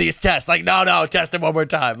calling for these tests? Like no, test it one more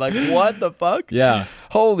time. Like what the fuck? Yeah.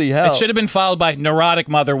 Holy hell. It should have been followed by neurotic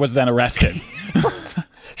mother was then arrested.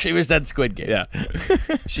 She was then Squid Game. Yeah.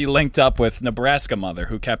 She linked up with Nebraska mother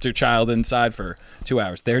who kept her child inside for 2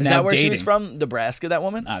 hours. They're Is now that where dating. she was from? Nebraska, that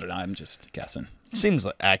woman? I don't know. I'm just guessing. Seems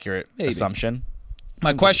like accurate assumption.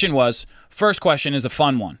 My question was, first question is a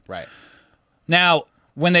fun one. Right. Now,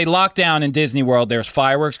 when they locked down in Disney World, there's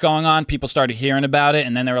fireworks going on. People started hearing about it,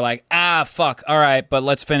 and then they were like, fuck, all right, but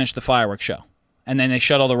let's finish the fireworks show. And then they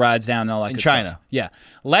shut all the rides down and all that In good China. stuff. Yeah.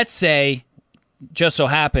 Let's say, just so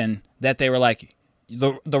happened that they were like,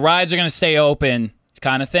 the rides are going to stay open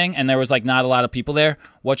kind of thing, and there was like not a lot of people there.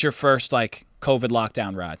 What's your first like COVID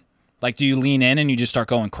lockdown ride? Like, do you lean in and you just start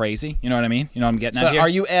going crazy? You know what I mean? You know what I'm getting at here? Are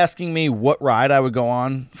you asking me what ride I would go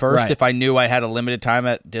on first Right. if I knew I had a limited time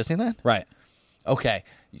at Disneyland? Right. Okay.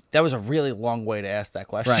 That was a really long way to ask that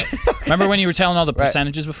question. Right. Remember when you were telling all the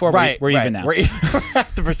percentages before? Right. We're even now. We're even.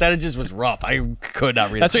 The percentages was rough. I could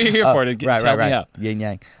not read That's it. what you're here for, to tell me out. Yin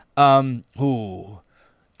yang.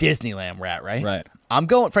 Disneyland rat, right? Right. I'm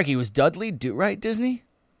going, Frankie, was Dudley right Disney?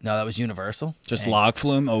 No, that was Universal. Just log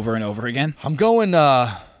flume over and over again? I'm going,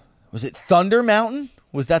 was it Thunder Mountain?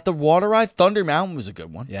 Was that the water ride? Thunder Mountain was a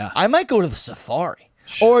good one. Yeah. I might go to the Safari.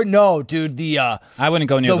 Or no, dude, I wouldn't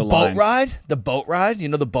go near the boat lines. ride. The boat ride. You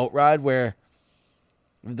know the boat ride where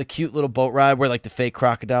the cute little boat ride where like the fake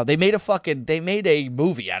crocodile. They made a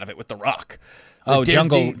movie out of it with The Rock. The Oh,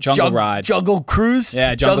 Jungle Ride. Jungle Cruise.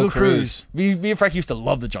 Yeah, Jungle Cruise. Me and Frank used to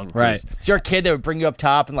love the Jungle Right. Cruise. So you're a kid, they would bring you up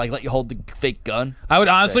top and like let you hold the fake gun. I would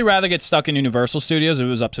honestly rather get stuck in Universal Studios if it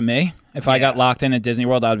was up to me. If I got locked in at Disney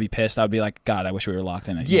World, I would be pissed. I would be like, God, I wish we were locked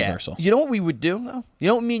in at Universal. You know what we would do though? You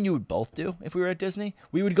know what me and you would both do if we were at Disney?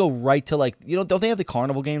 We would go right to like, don't they have the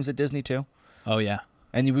carnival games at Disney too? Oh, yeah.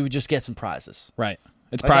 And we would just get some prizes. Right.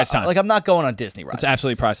 It's Like, prize time. Like I'm not going on Disney rides. It's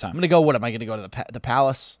absolutely prize time. I'm gonna go. What am I gonna go to the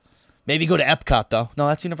Palace? Maybe go to Epcot though. No,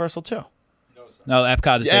 that's Universal too. No,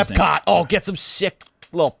 Epcot is Disney. Epcot. Oh, get some sick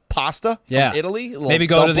little pasta from Italy. Little Maybe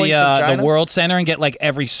go to dumplings from the China. World Center and get like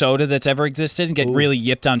every soda that's ever existed and get really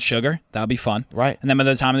yipped on sugar. That would be fun. Right. And then by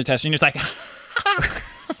the time of the testing, you're just like,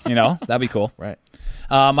 that'd be cool. Right.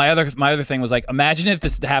 My other thing was like, imagine if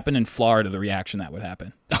this happened in Florida, the reaction that would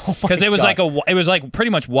happen. Because it was like pretty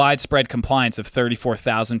much widespread compliance of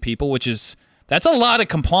 34,000 people, that's a lot of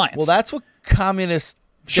compliance. Well, that's what communist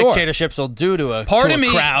dictatorships will do to a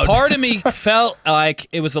crowd. Part of me felt like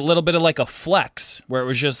it was a little bit of like a flex, where it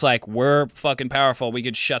was just like, we're fucking powerful. We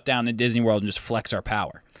could shut down the Disney World and just flex our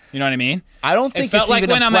power. You know what I mean? I don't think it felt it's like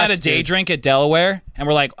even when a I'm flex, at a day dude. drink at Delaware and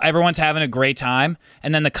we're like, everyone's having a great time,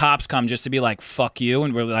 and then the cops come just to be like, fuck you,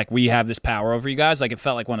 and we're like, we have this power over you guys. Like, it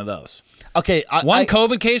felt like one of those. Okay, One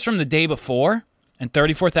COVID case from the day before, and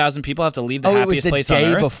 34,000 people have to leave the it was happiest the place on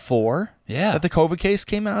day earth. before. Yeah. That the COVID case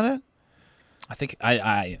came out at. I think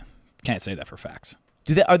I can't say that for facts.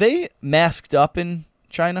 Are they masked up in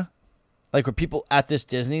China? Like, were people at this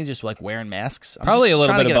Disney just like wearing masks? I'm Probably just a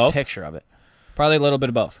little trying bit to of get both. A picture of it. Probably a little bit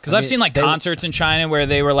of both. Because I've seen like concerts in China where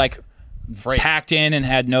they were like packed in and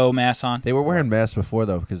had no masks on. They were wearing masks before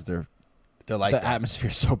though because they're like the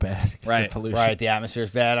atmosphere's so bad. 'cause of the pollution. Right. The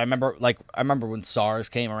atmosphere's bad. I remember when SARS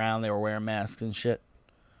came around, they were wearing masks and shit.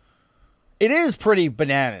 It is pretty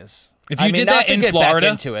bananas. If you did that in get Florida,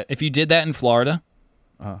 back into it. if you did that in Florida,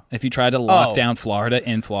 If you tried to lock down Florida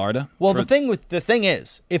in Florida. Well, the thing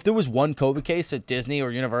is, if there was one COVID case at Disney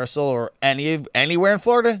or Universal or anywhere in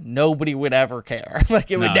Florida, nobody would ever care.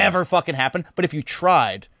 Like it would never fucking happen. But if you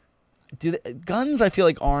tried, guns? I feel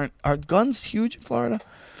like are guns huge in Florida?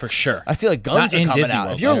 For sure. I feel like guns Not are in coming Disney out.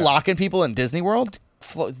 World, If you're though. locking people in Disney World,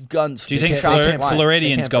 guns. Do you think shots are flying.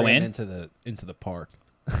 Floridians go bring in? them into the park?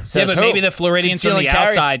 Yeah, Says but who? maybe the Floridians from Conceal the and carry?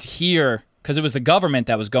 outside here, because it was the government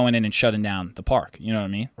that was going in and shutting down the park. You know what I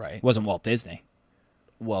mean? Right. It wasn't Walt Disney.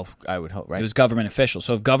 Well, I would hope, right? It was government officials.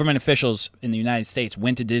 So if government officials in the United States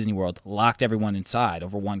went to Disney World, locked everyone inside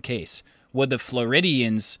over one case, would the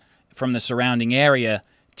Floridians from the surrounding area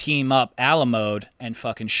team up a la mode and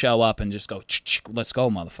fucking show up and just go, let's go,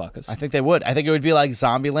 motherfuckers? I think they would. I think it would be like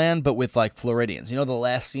Zombieland, but with like Floridians. You know the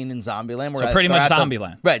last scene in Zombieland? So pretty much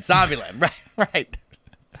Zombieland. Right, Zombieland. Right.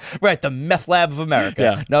 Right, the meth lab of America.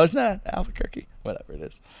 Yeah. No, it's not Albuquerque. Whatever it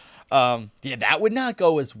is. Yeah, that would not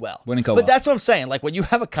go as well. Wouldn't go But well. that's what I'm saying. Like when you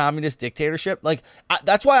have a communist dictatorship, like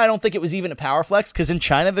that's why I don't think it was even a power flex. Because in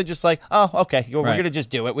China, they're just like, oh, okay, we're Right. gonna just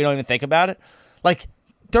do it. We don't even think about it. Like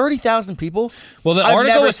 30,000 people. Well, the I've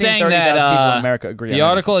article never was seen saying 30,000 that people in America agree the on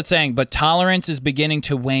article it's saying, but tolerance is beginning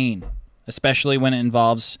to wane, especially when it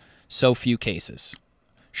involves so few cases.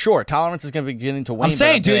 Sure, tolerance is going to be beginning to wane. I'm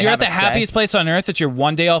saying, but do dude, they you're at have the a say? happiest place on earth that you're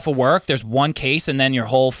one day off of work, there's one case, and then your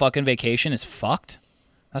whole fucking vacation is fucked.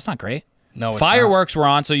 That's not great. No, it's fireworks were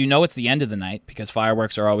on, so you know it's the end of the night because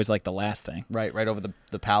fireworks are always like the last thing. not. Right over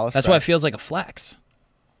the palace. That's right? why it feels like a flex.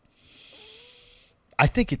 I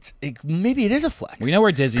think maybe it is a flex. We know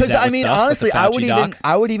where Disney's Because at I with mean, stuff, with honestly, the I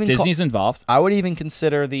Fauci would even Disney's involved. I would even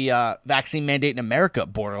consider the vaccine mandate in America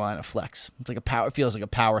borderline a flex. It's like a power. It feels like a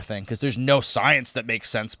power thing because there's no science that makes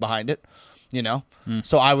sense behind it. You know,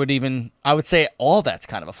 so I would say all that's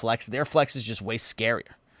kind of a flex. Their flex is just way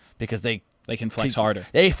scarier because they can flex harder.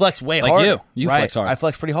 They flex way Like harder. you right? flex hard. I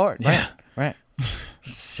flex pretty hard. Yeah. Right.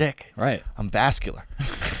 Sick. Right. I'm vascular.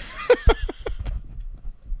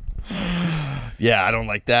 Yeah, I don't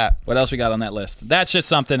like that. What else we got on that list? That's just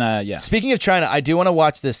something, yeah. Speaking of China, I do want to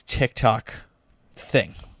watch this TikTok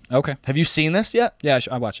thing. Okay. Have you seen this yet? Yeah,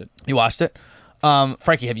 I watch it. You watched it?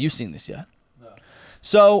 Frankie, have you seen this yet? No.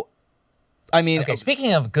 So, I mean... Okay,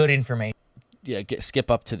 speaking of good information. Yeah, skip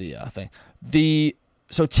up to the thing.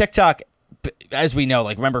 So TikTok, as we know,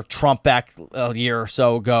 like remember Trump back a year or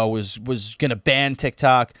so ago was going to ban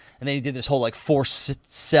TikTok, and then he did this whole like forced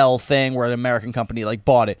sell thing where an American company like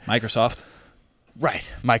bought it. Microsoft. Right.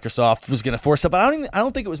 Microsoft was going to force it, but I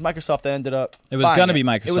don't think it was Microsoft that ended up It was buying going to be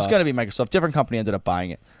Microsoft. It was going to be Microsoft. Different company ended up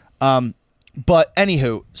buying it. But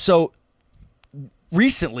anywho, so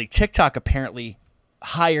recently TikTok apparently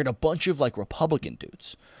hired a bunch of like Republican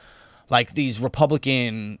dudes, like these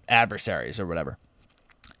Republican adversaries or whatever,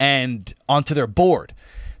 and onto their board.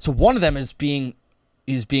 So one of them is being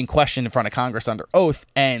questioned in front of Congress under oath,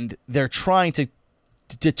 and they're trying to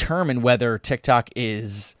determine whether TikTok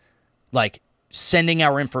is like sending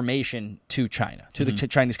our information to China, to the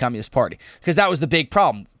Chinese Communist Party. Because that was the big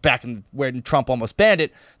problem back when Trump almost banned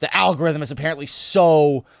it. The algorithm is apparently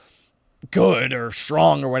so good or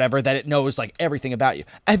strong or whatever that it knows like everything about you.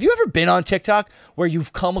 Have you ever been on TikTok where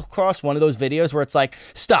you've come across one of those videos where it's like,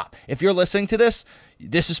 stop, if you're listening to this,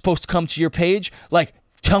 this is supposed to come to your page, like,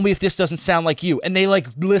 tell me if this doesn't sound like you. And they like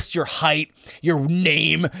list your height, your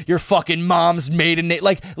name, your fucking mom's maiden name,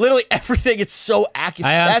 like literally everything. It's so accurate.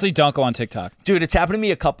 I honestly don't go on TikTok. Dude, it's happened to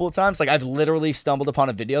me a couple of times. Like I've literally stumbled upon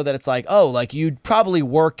a video that it's like, oh, like you'd probably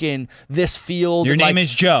work in this field. Your and, name like,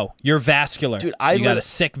 is Joe. You're vascular. Dude, you got a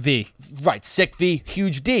sick V. Right, sick V,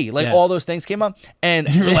 huge D. Like Yeah. all those things came up. And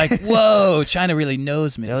You were like, whoa, China really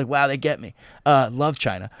knows me. they're like, wow, they get me. Love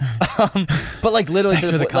China. But like literally, Thanks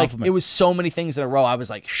to the for the point, like compliment. it was so many things in a row. I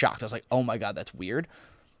was like shocked. I was like, oh my God, that's weird.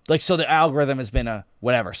 Like, so the algorithm has been a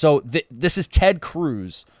whatever. So this is Ted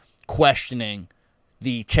Cruz questioning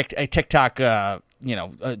the TikTok,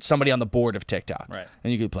 somebody on the board of TikTok. Right.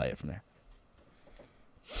 And you could play it from there.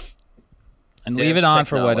 And leave it on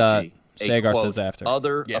for what Technology, a, Sagar quote, says after.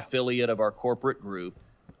 Other affiliate of our corporate group,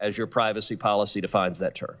 as your privacy policy defines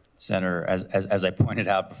that term. Senator, as I pointed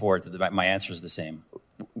out before, my answer is the same.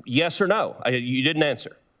 Yes or no? You didn't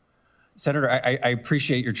answer. Senator, I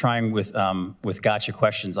appreciate you're trying with gotcha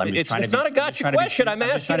questions. I'm just It's trying to be, not a gotcha question. I'm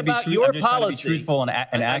asking about your I'm just trying to policy. be truthful and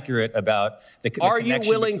accurate about the Are you connection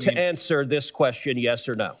willing between- to answer this question, yes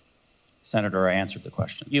or no? Senator, I answered the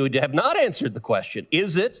question. You have not answered the question.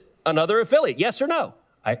 Is it another affiliate, yes or no?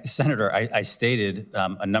 Senator, I stated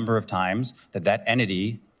a number of times that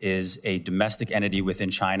entity is a domestic entity within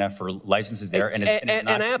China for licenses there, and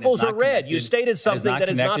apples are red. You stated something that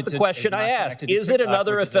is not the question I asked. Is it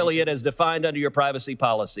another affiliate as defined under your privacy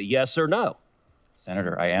policy? Yes or no?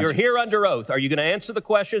 Senator, I You're answered. here under oath. Are you going to answer the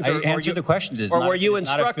questions? I Or answered the question. It is or not- were you it is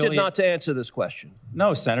not instructed affiliate- not to answer this question?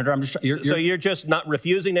 No, Senator, I'm just. So you're just not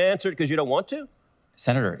refusing to answer it because you don't want to?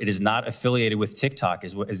 Senator, it is not affiliated with TikTok.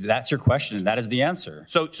 That's your question, and that is the answer.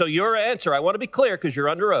 So your answer, I want to be clear because you're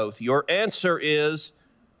under oath. Your answer is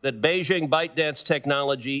that Beijing ByteDance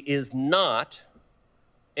Technology is not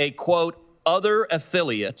a, quote, other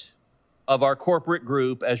affiliate of our corporate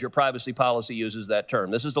group, as your privacy policy uses that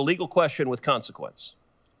term. This is a legal question with consequence.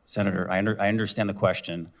 Senator, I understand the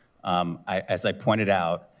question. As I pointed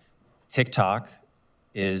out, TikTok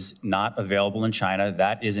is not available in China.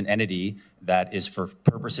 That is an entity that is for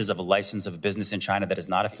purposes of a license of a business in China that is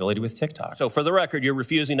not affiliated with TikTok. So for the record, you're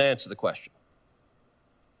refusing to answer the question.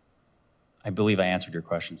 I believe I answered your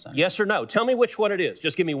question, Senator. Yes or no? Tell me which one it is.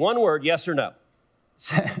 Just give me one word, yes or no.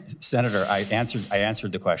 Senator, I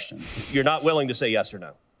answered the question. You're not willing to say yes or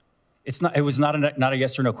no. It was not a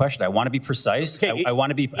yes or no question. I want to be precise. Okay, I want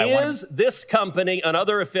to be. Is this company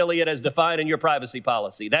another affiliate as defined in your privacy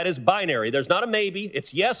policy? That is binary. There's not a maybe.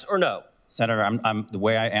 It's yes or no. Senator, I'm the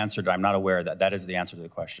way I answered, I'm not aware that that is the answer to the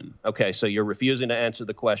question. Okay, so you're refusing to answer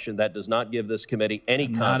the question. That does not give this committee any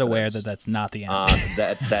confidence. Not aware that that's not the answer.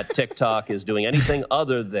 That TikTok is doing anything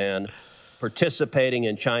other than participating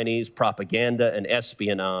in Chinese propaganda and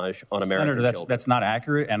espionage on American Senator, children. that's not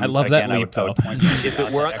accurate. And I love again, that leap, I would point you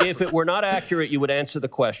to If it were not accurate, you would answer the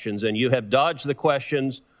questions, and you have dodged the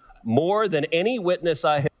questions more than any witness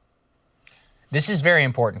I have. This is very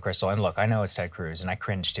important, Crystal. And look, I know it's Ted Cruz, and I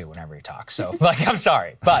cringe too whenever he talks. So, I'm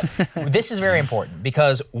sorry. But this is very important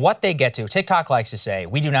because what they get to, TikTok likes to say,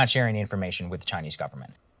 we do not share any information with the Chinese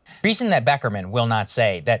government. The reason that Beckerman will not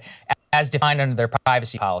say that, as defined under their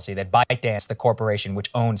privacy policy, that ByteDance, the corporation which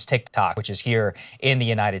owns TikTok, which is here in the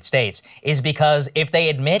United States, is because if they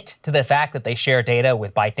admit to the fact that they share data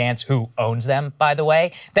with ByteDance, who owns them, by the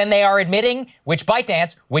way, then they are admitting which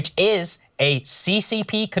ByteDance, which is a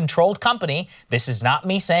CCP-controlled company, this is not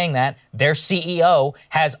me saying that, their CEO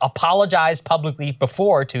has apologized publicly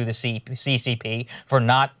before to the CCP for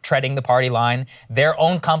not treading the party line. Their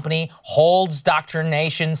own company holds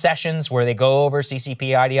doctrination sessions where they go over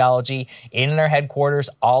CCP ideology in their headquarters.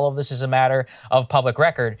 All of this is a matter of public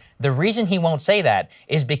record. The reason he won't say that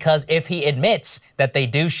is because if he admits that they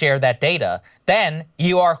do share that data, then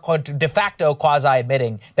you are de facto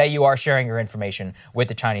quasi-admitting that you are sharing your information with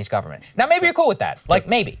the Chinese government. Now, maybe you're cool with that. Like,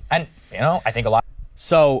 maybe. And, I think a lot.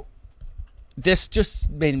 So, this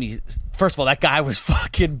just made me... First of all, that guy was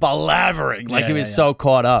fucking blabbering. Like, he was so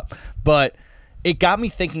caught up. But it got me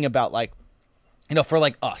thinking about, like, for,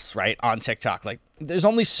 like, us, right, on TikTok. Like, there's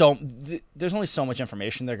only so much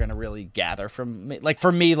information they're going to really gather from me. Like,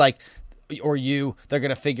 for me, like... or you, they're going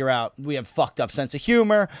to figure out we have fucked up sense of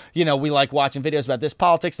humor. We like watching videos about this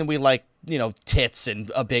politics, and we like, tits and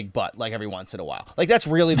a big butt, like every once in a while. Like, that's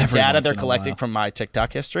really the data they're collecting from my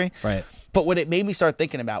TikTok history. Right. But what it made me start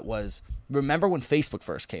thinking about was, remember when Facebook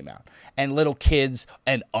first came out and little kids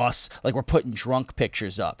and us, like, we're putting drunk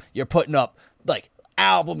pictures up. You're putting up, like,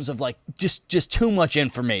 albums of, like, just too much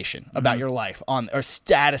information about your life or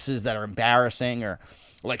statuses that are embarrassing, or...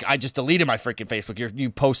 Like, I just deleted my freaking Facebook.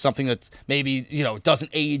 You post something that's maybe,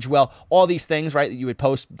 doesn't age well. All these things, right, that you would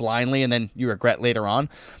post blindly and then you regret later on.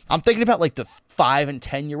 I'm thinking about, like, the 5 and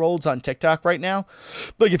 10-year-olds on TikTok right now.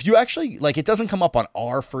 Like, if you actually, like, it doesn't come up on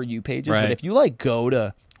our For You pages, right. But if you, like,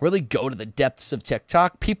 really go to the depths of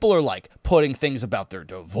TikTok, people are, like, putting things about their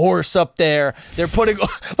divorce up there. They're putting,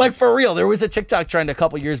 like, for real, there was a TikTok trend a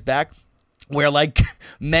couple years back where, like,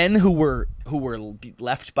 men who were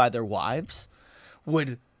left by their wives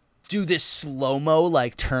would do this slow-mo,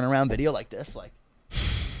 like, turnaround video like this, like,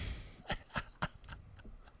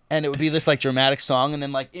 and it would be this, like, dramatic song, and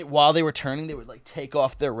then, like, while they were turning, they would, like, take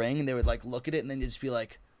off their ring, and they would, like, look at it, and then you'd just be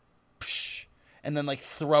like, psh, and then, like,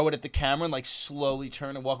 throw it at the camera and, like, slowly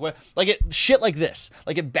turn and walk away. Like, shit like this.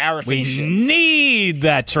 Like, embarrassing shit. We need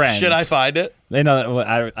that trend. Should I find it? They know that. Well,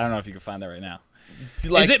 I don't know if you can find that right now.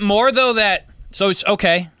 Like, is it more, though, that... So it's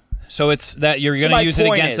okay. So it's that you're going to use it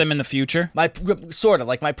against them in the future? My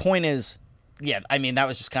point is, yeah, I mean, that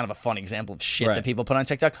was just kind of a fun example of shit that people put on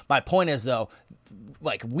TikTok. My point is, though,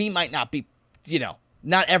 like, we might not be,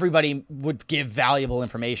 not everybody would give valuable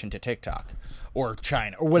information to TikTok or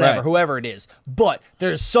China or whatever, whoever it is. But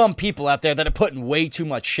there's some people out there that are putting way too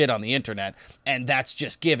much shit on the internet, and that's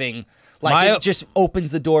just giving, like, it just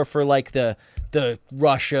opens the door for, like, the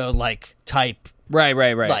Russia, like, type. Right.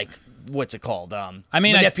 Like, what's it called? I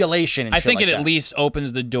mean, manipulation. And I shit think like it that. at least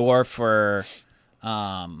opens the door for,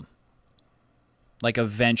 like,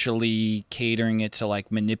 eventually catering it to,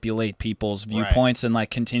 like, manipulate people's viewpoints and, like,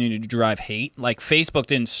 continue to drive hate. Like, Facebook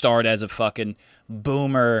didn't start as a fucking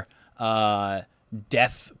boomer,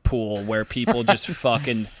 death pool where people just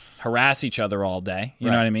fucking harass each other all day.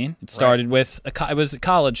 You know what I mean? It started with it was a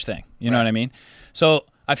college thing. You know what I mean? So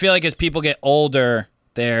I feel like as people get older,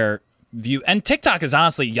 their view, and TikTok is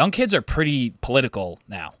honestly, young kids are pretty political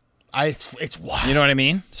now. It's wild. You know what I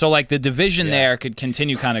mean? So like the division there could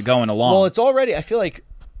continue kind of going along. Well, it's already, I feel like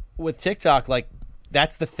with TikTok, like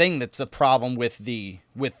that's the thing that's the problem with the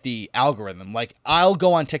algorithm. Like I'll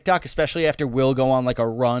go on TikTok, especially after we'll go on like a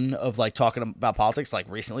run of like talking about politics, like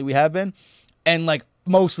recently we have been, and like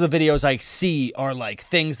most of the videos I see are like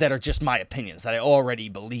things that are just my opinions that I already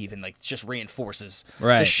believe in, like just reinforces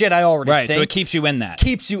the shit I already think. So it keeps you in that.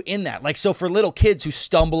 Keeps you in that. Like, so for little kids who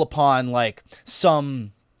stumble upon like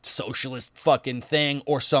some socialist fucking thing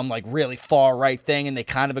or some like really far right thing and they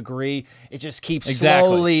kind of agree, it just keeps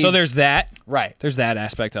slowly. So there's that. Right. There's that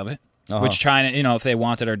aspect of it. Which China, you know, if they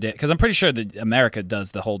wanted or did, because I'm pretty sure that America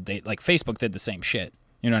does the whole date. Like Facebook did the same shit.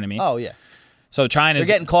 You know what I mean? Oh yeah. So China's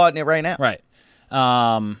they're getting caught in it right now. Right.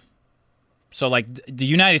 So like the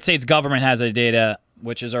United States government has a data,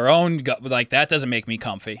 which is our own, like that doesn't make me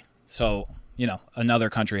comfy. So, you know, another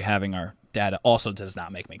country having our data also does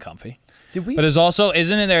not make me comfy. But is also,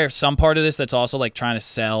 isn't there some part of this that's also like trying to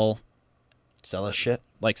sell us shit?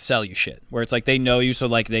 Like sell you shit, where it's like they know you, so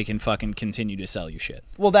like they can fucking continue to sell you shit.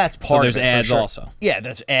 Well, that's part of it. So there's ads for sure. also. Yeah,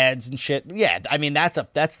 there's ads and shit. Yeah, I mean that's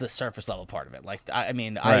the surface level part of it. Like I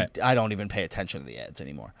mean I don't even pay attention to the ads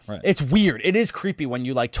anymore. Right. It's weird. It is creepy when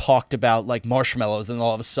you like talked about like marshmallows, and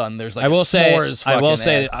all of a sudden there's like I will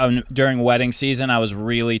say ad. During wedding season, I was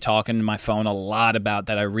really talking to my phone a lot about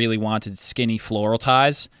that. I really wanted skinny floral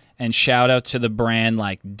ties. And shout out to the brand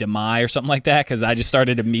like Demai or something like that, because I just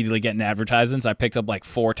started immediately getting advertisements. I picked up like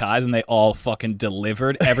 4 ties and they all fucking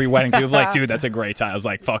delivered. Every wedding people were like, dude, that's a great tie. I was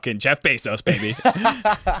like, fucking Jeff Bezos, baby.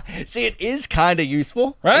 See, it is kind of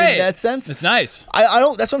useful, right? In that sense, it's nice. I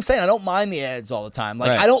don't. That's what I'm saying. I don't mind the ads all the time.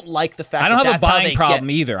 Like I don't like the fact. I don't that have that's a buying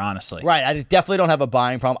problem either, honestly. Right. I definitely don't have a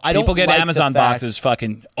buying problem. People get like Amazon boxes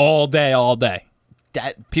fucking all day.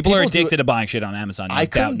 That people are addicted to buying shit on Amazon. I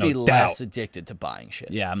couldn't be less addicted to buying shit.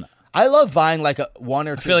 Yeah. I love buying like one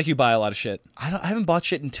or two. I feel like you buy a lot of shit. I haven't bought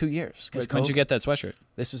shit in 2 years. When'd you get that sweatshirt?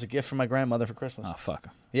 This was a gift from my grandmother for Christmas. Oh fuck.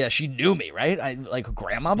 Yeah, she knew me, right? I like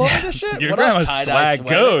grandma bought me this shit. Your grandma's swag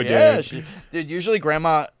go, dude. Yeah, dude. Usually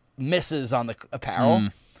grandma misses on the apparel.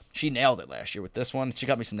 She nailed it last year with this one. She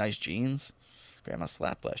got me some nice jeans. Grandma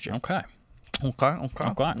slapped last year. Okay.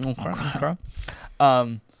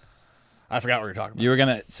 I forgot what we were talking about. You were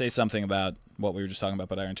gonna say something about what we were just talking about,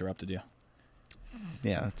 but I interrupted you.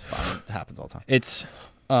 Yeah, it's fine. It happens all the time. It's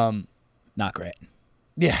not great.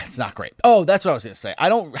 Yeah, it's not great. Oh, that's what I was going to say. I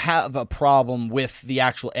don't have a problem with the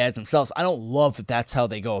actual ads themselves. I don't love that that's how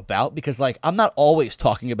they go about, because like I'm not always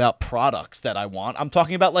talking about products that I want. I'm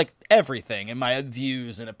talking about like everything and my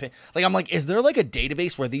views and opinion. Like I'm like, is there like a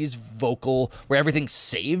database where where everything's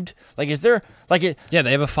saved? Like is there like yeah,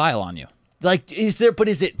 they have a file on you. Like, is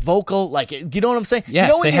it vocal? Like, you know what I'm saying?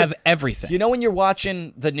 Yes, they have everything. You know when you're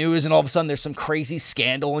watching the news and all of a sudden there's some crazy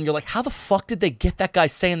scandal and you're like, how the fuck did they get that guy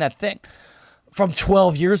saying that thing from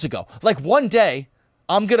 12 years ago? Like, one day,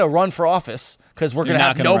 I'm going to run for office because we're going to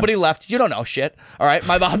have nobody left. You don't know shit. All right?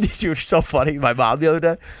 My mom, dude, it was so funny. My mom the other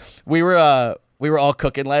day, we were all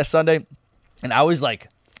cooking last Sunday, and I was like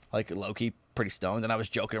low-key pretty stoned, and I was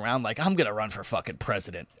joking around like, I'm going to run for fucking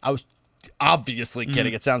president. I was obviously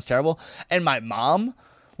kidding. It sounds terrible. And my mom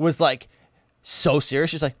was like so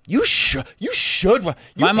serious. She's like, you should.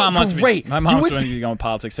 My mom wants great. My mom wants me to go in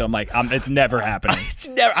politics, so I'm like, it's never happening.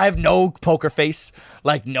 I have no poker face,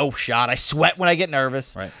 like no shot. I sweat when I get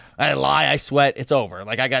nervous. Right. I lie, I sweat. It's over.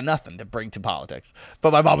 Like I got nothing to bring to politics.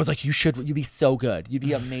 But my mom was like, you'd be so good. You'd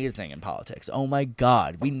be amazing in politics. Oh my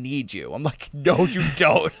God, we need you. I'm like, no, you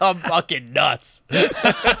don't. I'm fucking nuts.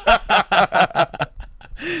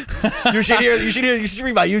 You should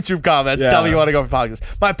read my YouTube comments. Tell me you want to go for politics.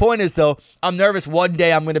 My point is, though, I'm nervous. One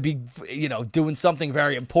day I'm going to be, doing something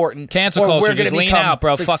very important. Cancel culture. Just lean out,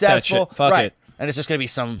 bro. Fuck that shit. Fuck it. And it's just going to be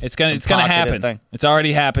some. It's gonna happen. Thing. It's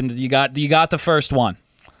already happened. You got the first one.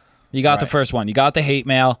 You got the first one. You got the hate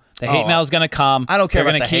mail. The hate mail is going to come. I don't care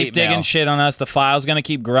They're about going to keep digging shit on us. The file's going to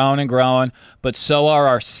keep growing and growing. But so are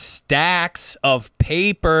our stacks of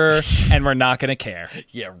paper, and we're not going to care.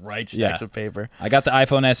 Yeah, right. Stacks of paper. I got the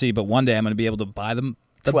iPhone SE, but one day I'm going to be able to buy them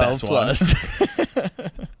the 12 best plus.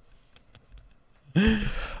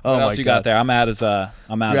 What else you got there? I'm out of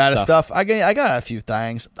stuff. I got a few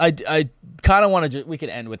things. I kind of want to. We could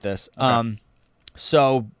end with this. Okay.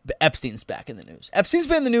 So Epstein's back in the news. Epstein's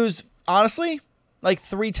been in the news, honestly, like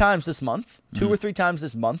 3 times this month, 2 or 3 times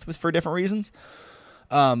this month, for different reasons.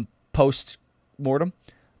 Post-mortem.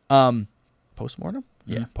 Post-mortem?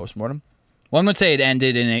 Yeah, post-mortem. One would say it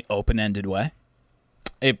ended in an open-ended way.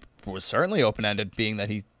 It was certainly open-ended, being that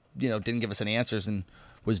he, didn't give us any answers and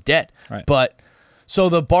was dead. Right. But so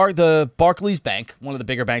the Barclays Bank, one of the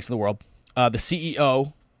bigger banks in the world, the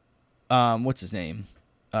CEO, what's his name?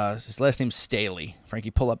 His last name's Staley.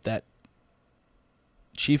 Frankie, pull up that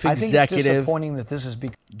chief executive. I think it's disappointing that this is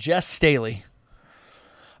Jess Staley.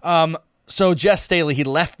 So Jess Staley, he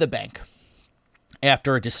left the bank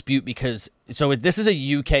after a dispute this is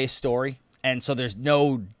a UK story, and so there's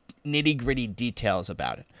no nitty-gritty details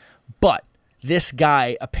about it. But this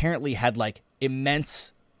guy apparently had like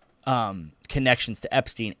immense connections to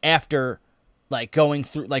Epstein after like going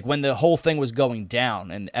through, like when the whole thing was going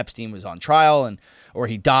down and Epstein was on trial or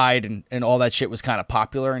he died and all that shit was kind of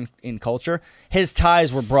popular in culture. His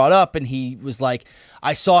ties were brought up and he was like,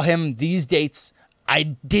 I saw him these dates. I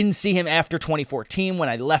didn't see him after 2014 when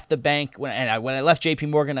I left the bank. When I left JP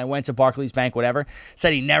Morgan, I went to Barclays Bank, whatever.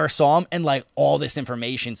 Said he never saw him. And like all this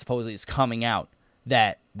information supposedly is coming out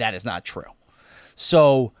that is not true.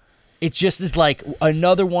 So it just is like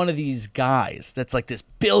another one of these guys that's like this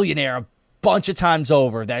billionaire a bunch of times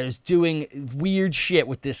over that is doing weird shit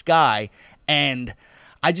with this guy. And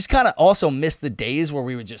I just kind of also miss the days where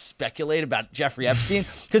we would just speculate about Jeffrey Epstein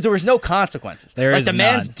because there was no consequences. The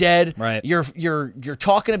man's dead. Right. You're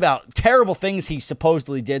talking about terrible things he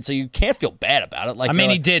supposedly did, so you can't feel bad about it. Like I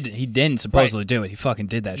mean, he didn't supposedly do it. He fucking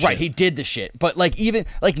did that shit. Right, he did the shit. But like even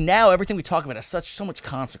like now, everything we talk about has so much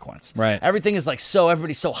consequence. Right. Everything is like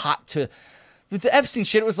everybody's so hot to. The Epstein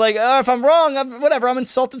shit was like, if I'm wrong, whatever. I'm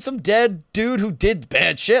insulting some dead dude who did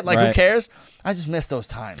bad shit. Like, who cares? I just miss those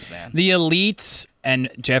times, man. The elites and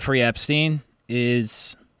Jeffrey Epstein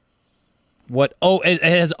is it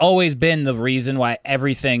has always been the reason why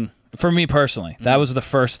everything, for me personally, that was the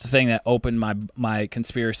first thing that opened my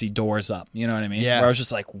conspiracy doors up. You know what I mean? Yeah. Where I was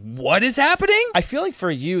just like, what is happening? I feel like for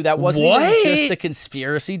you, that wasn't even just the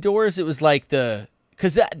conspiracy doors. It was like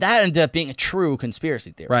because that ended up being a true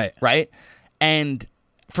conspiracy theory. Right. Right? And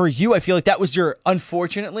for you, I feel like that was your,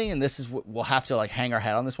 unfortunately, and this is what we'll have to like hang our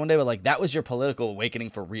hat on this one day, but like that was your political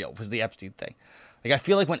awakening for real, was the Epstein thing. Like I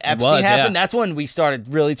feel like when Epstein happened, that's when we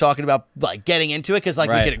started really talking about like getting into it because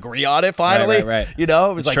like we could agree on it finally. Right. You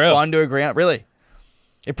know, it was fun to agree on. Really.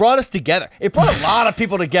 It brought us together. It brought a lot of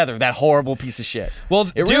people together, that horrible piece of shit.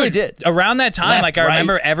 Well, it really did. Around that time, Left, I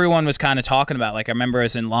remember everyone was kind of talking about, like I remember I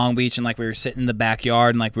was in Long Beach and like we were sitting in the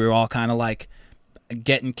backyard and like we were all kind of like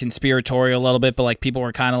getting conspiratorial a little bit, but like people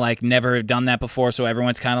were kind of like never done that before, so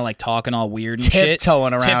everyone's kind of like talking all weird and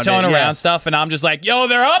tiptoeing around stuff, and I'm just like, yo,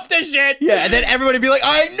 they're up to shit. Yeah, and then everybody would be like,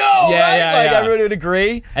 I know, right? Like everybody would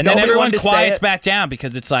agree, and then everyone quiets back down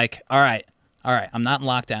because it's like, all right, I'm not in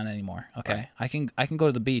lockdown anymore. Okay, right. I can go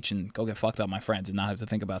to the beach and go get fucked up with my friends and not have to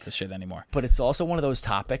think about this shit anymore. But it's also one of those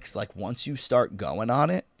topics like once you start going on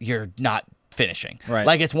it, you're not finishing. Right.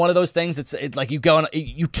 Like it's one of those things that's like you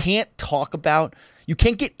can't talk about. You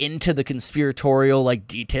can't get into the conspiratorial like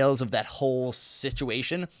details of that whole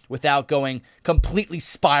situation without going completely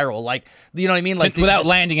spiral. Like, you know what I mean? Like without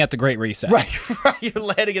landing at the Great Reset. Right. You're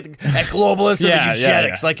landing at globalism and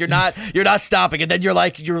eugenics. Like you're not stopping. And then you're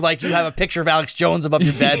like you have a picture of Alex Jones above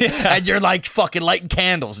your bed and you're like fucking lighting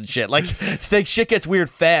candles and shit. Like shit gets weird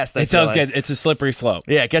fast. It does get. It's a slippery slope.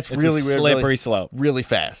 Yeah, it gets really weird. Slippery slope. Really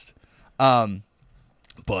fast.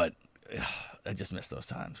 But I just miss those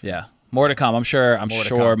times. Yeah. More to come. I'm sure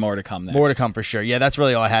more to come there. More to come for sure. Yeah, that's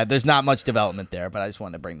really all I had. There's not much development there, but I just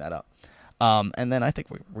wanted to bring that up. And then I think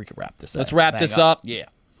we could wrap this up. Let's wrap this up. Yeah.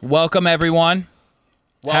 Welcome, everyone.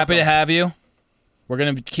 Welcome. Happy to have you. We're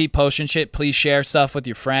going to keep posting shit. Please share stuff with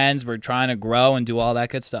your friends. We're trying to grow and do all that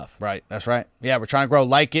good stuff. Right. That's right. Yeah, we're trying to grow.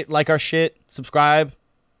 Like our shit. Subscribe.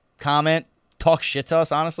 Comment. Talk shit to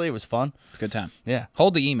us, honestly. It was fun. It's a good time. Yeah.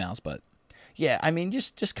 Hold the emails, but... Yeah, I mean,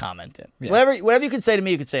 just comment it. Yeah. Whatever you can say to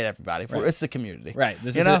me, you can say to everybody. Right. It's the community. Right.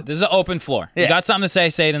 This is an open floor. Yeah. You got something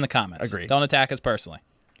to say it in the comments. Agreed. Don't attack us personally.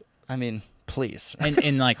 I mean, please.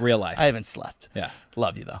 In like real life. I haven't slept. Yeah.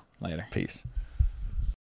 Love you, though. Later. Peace.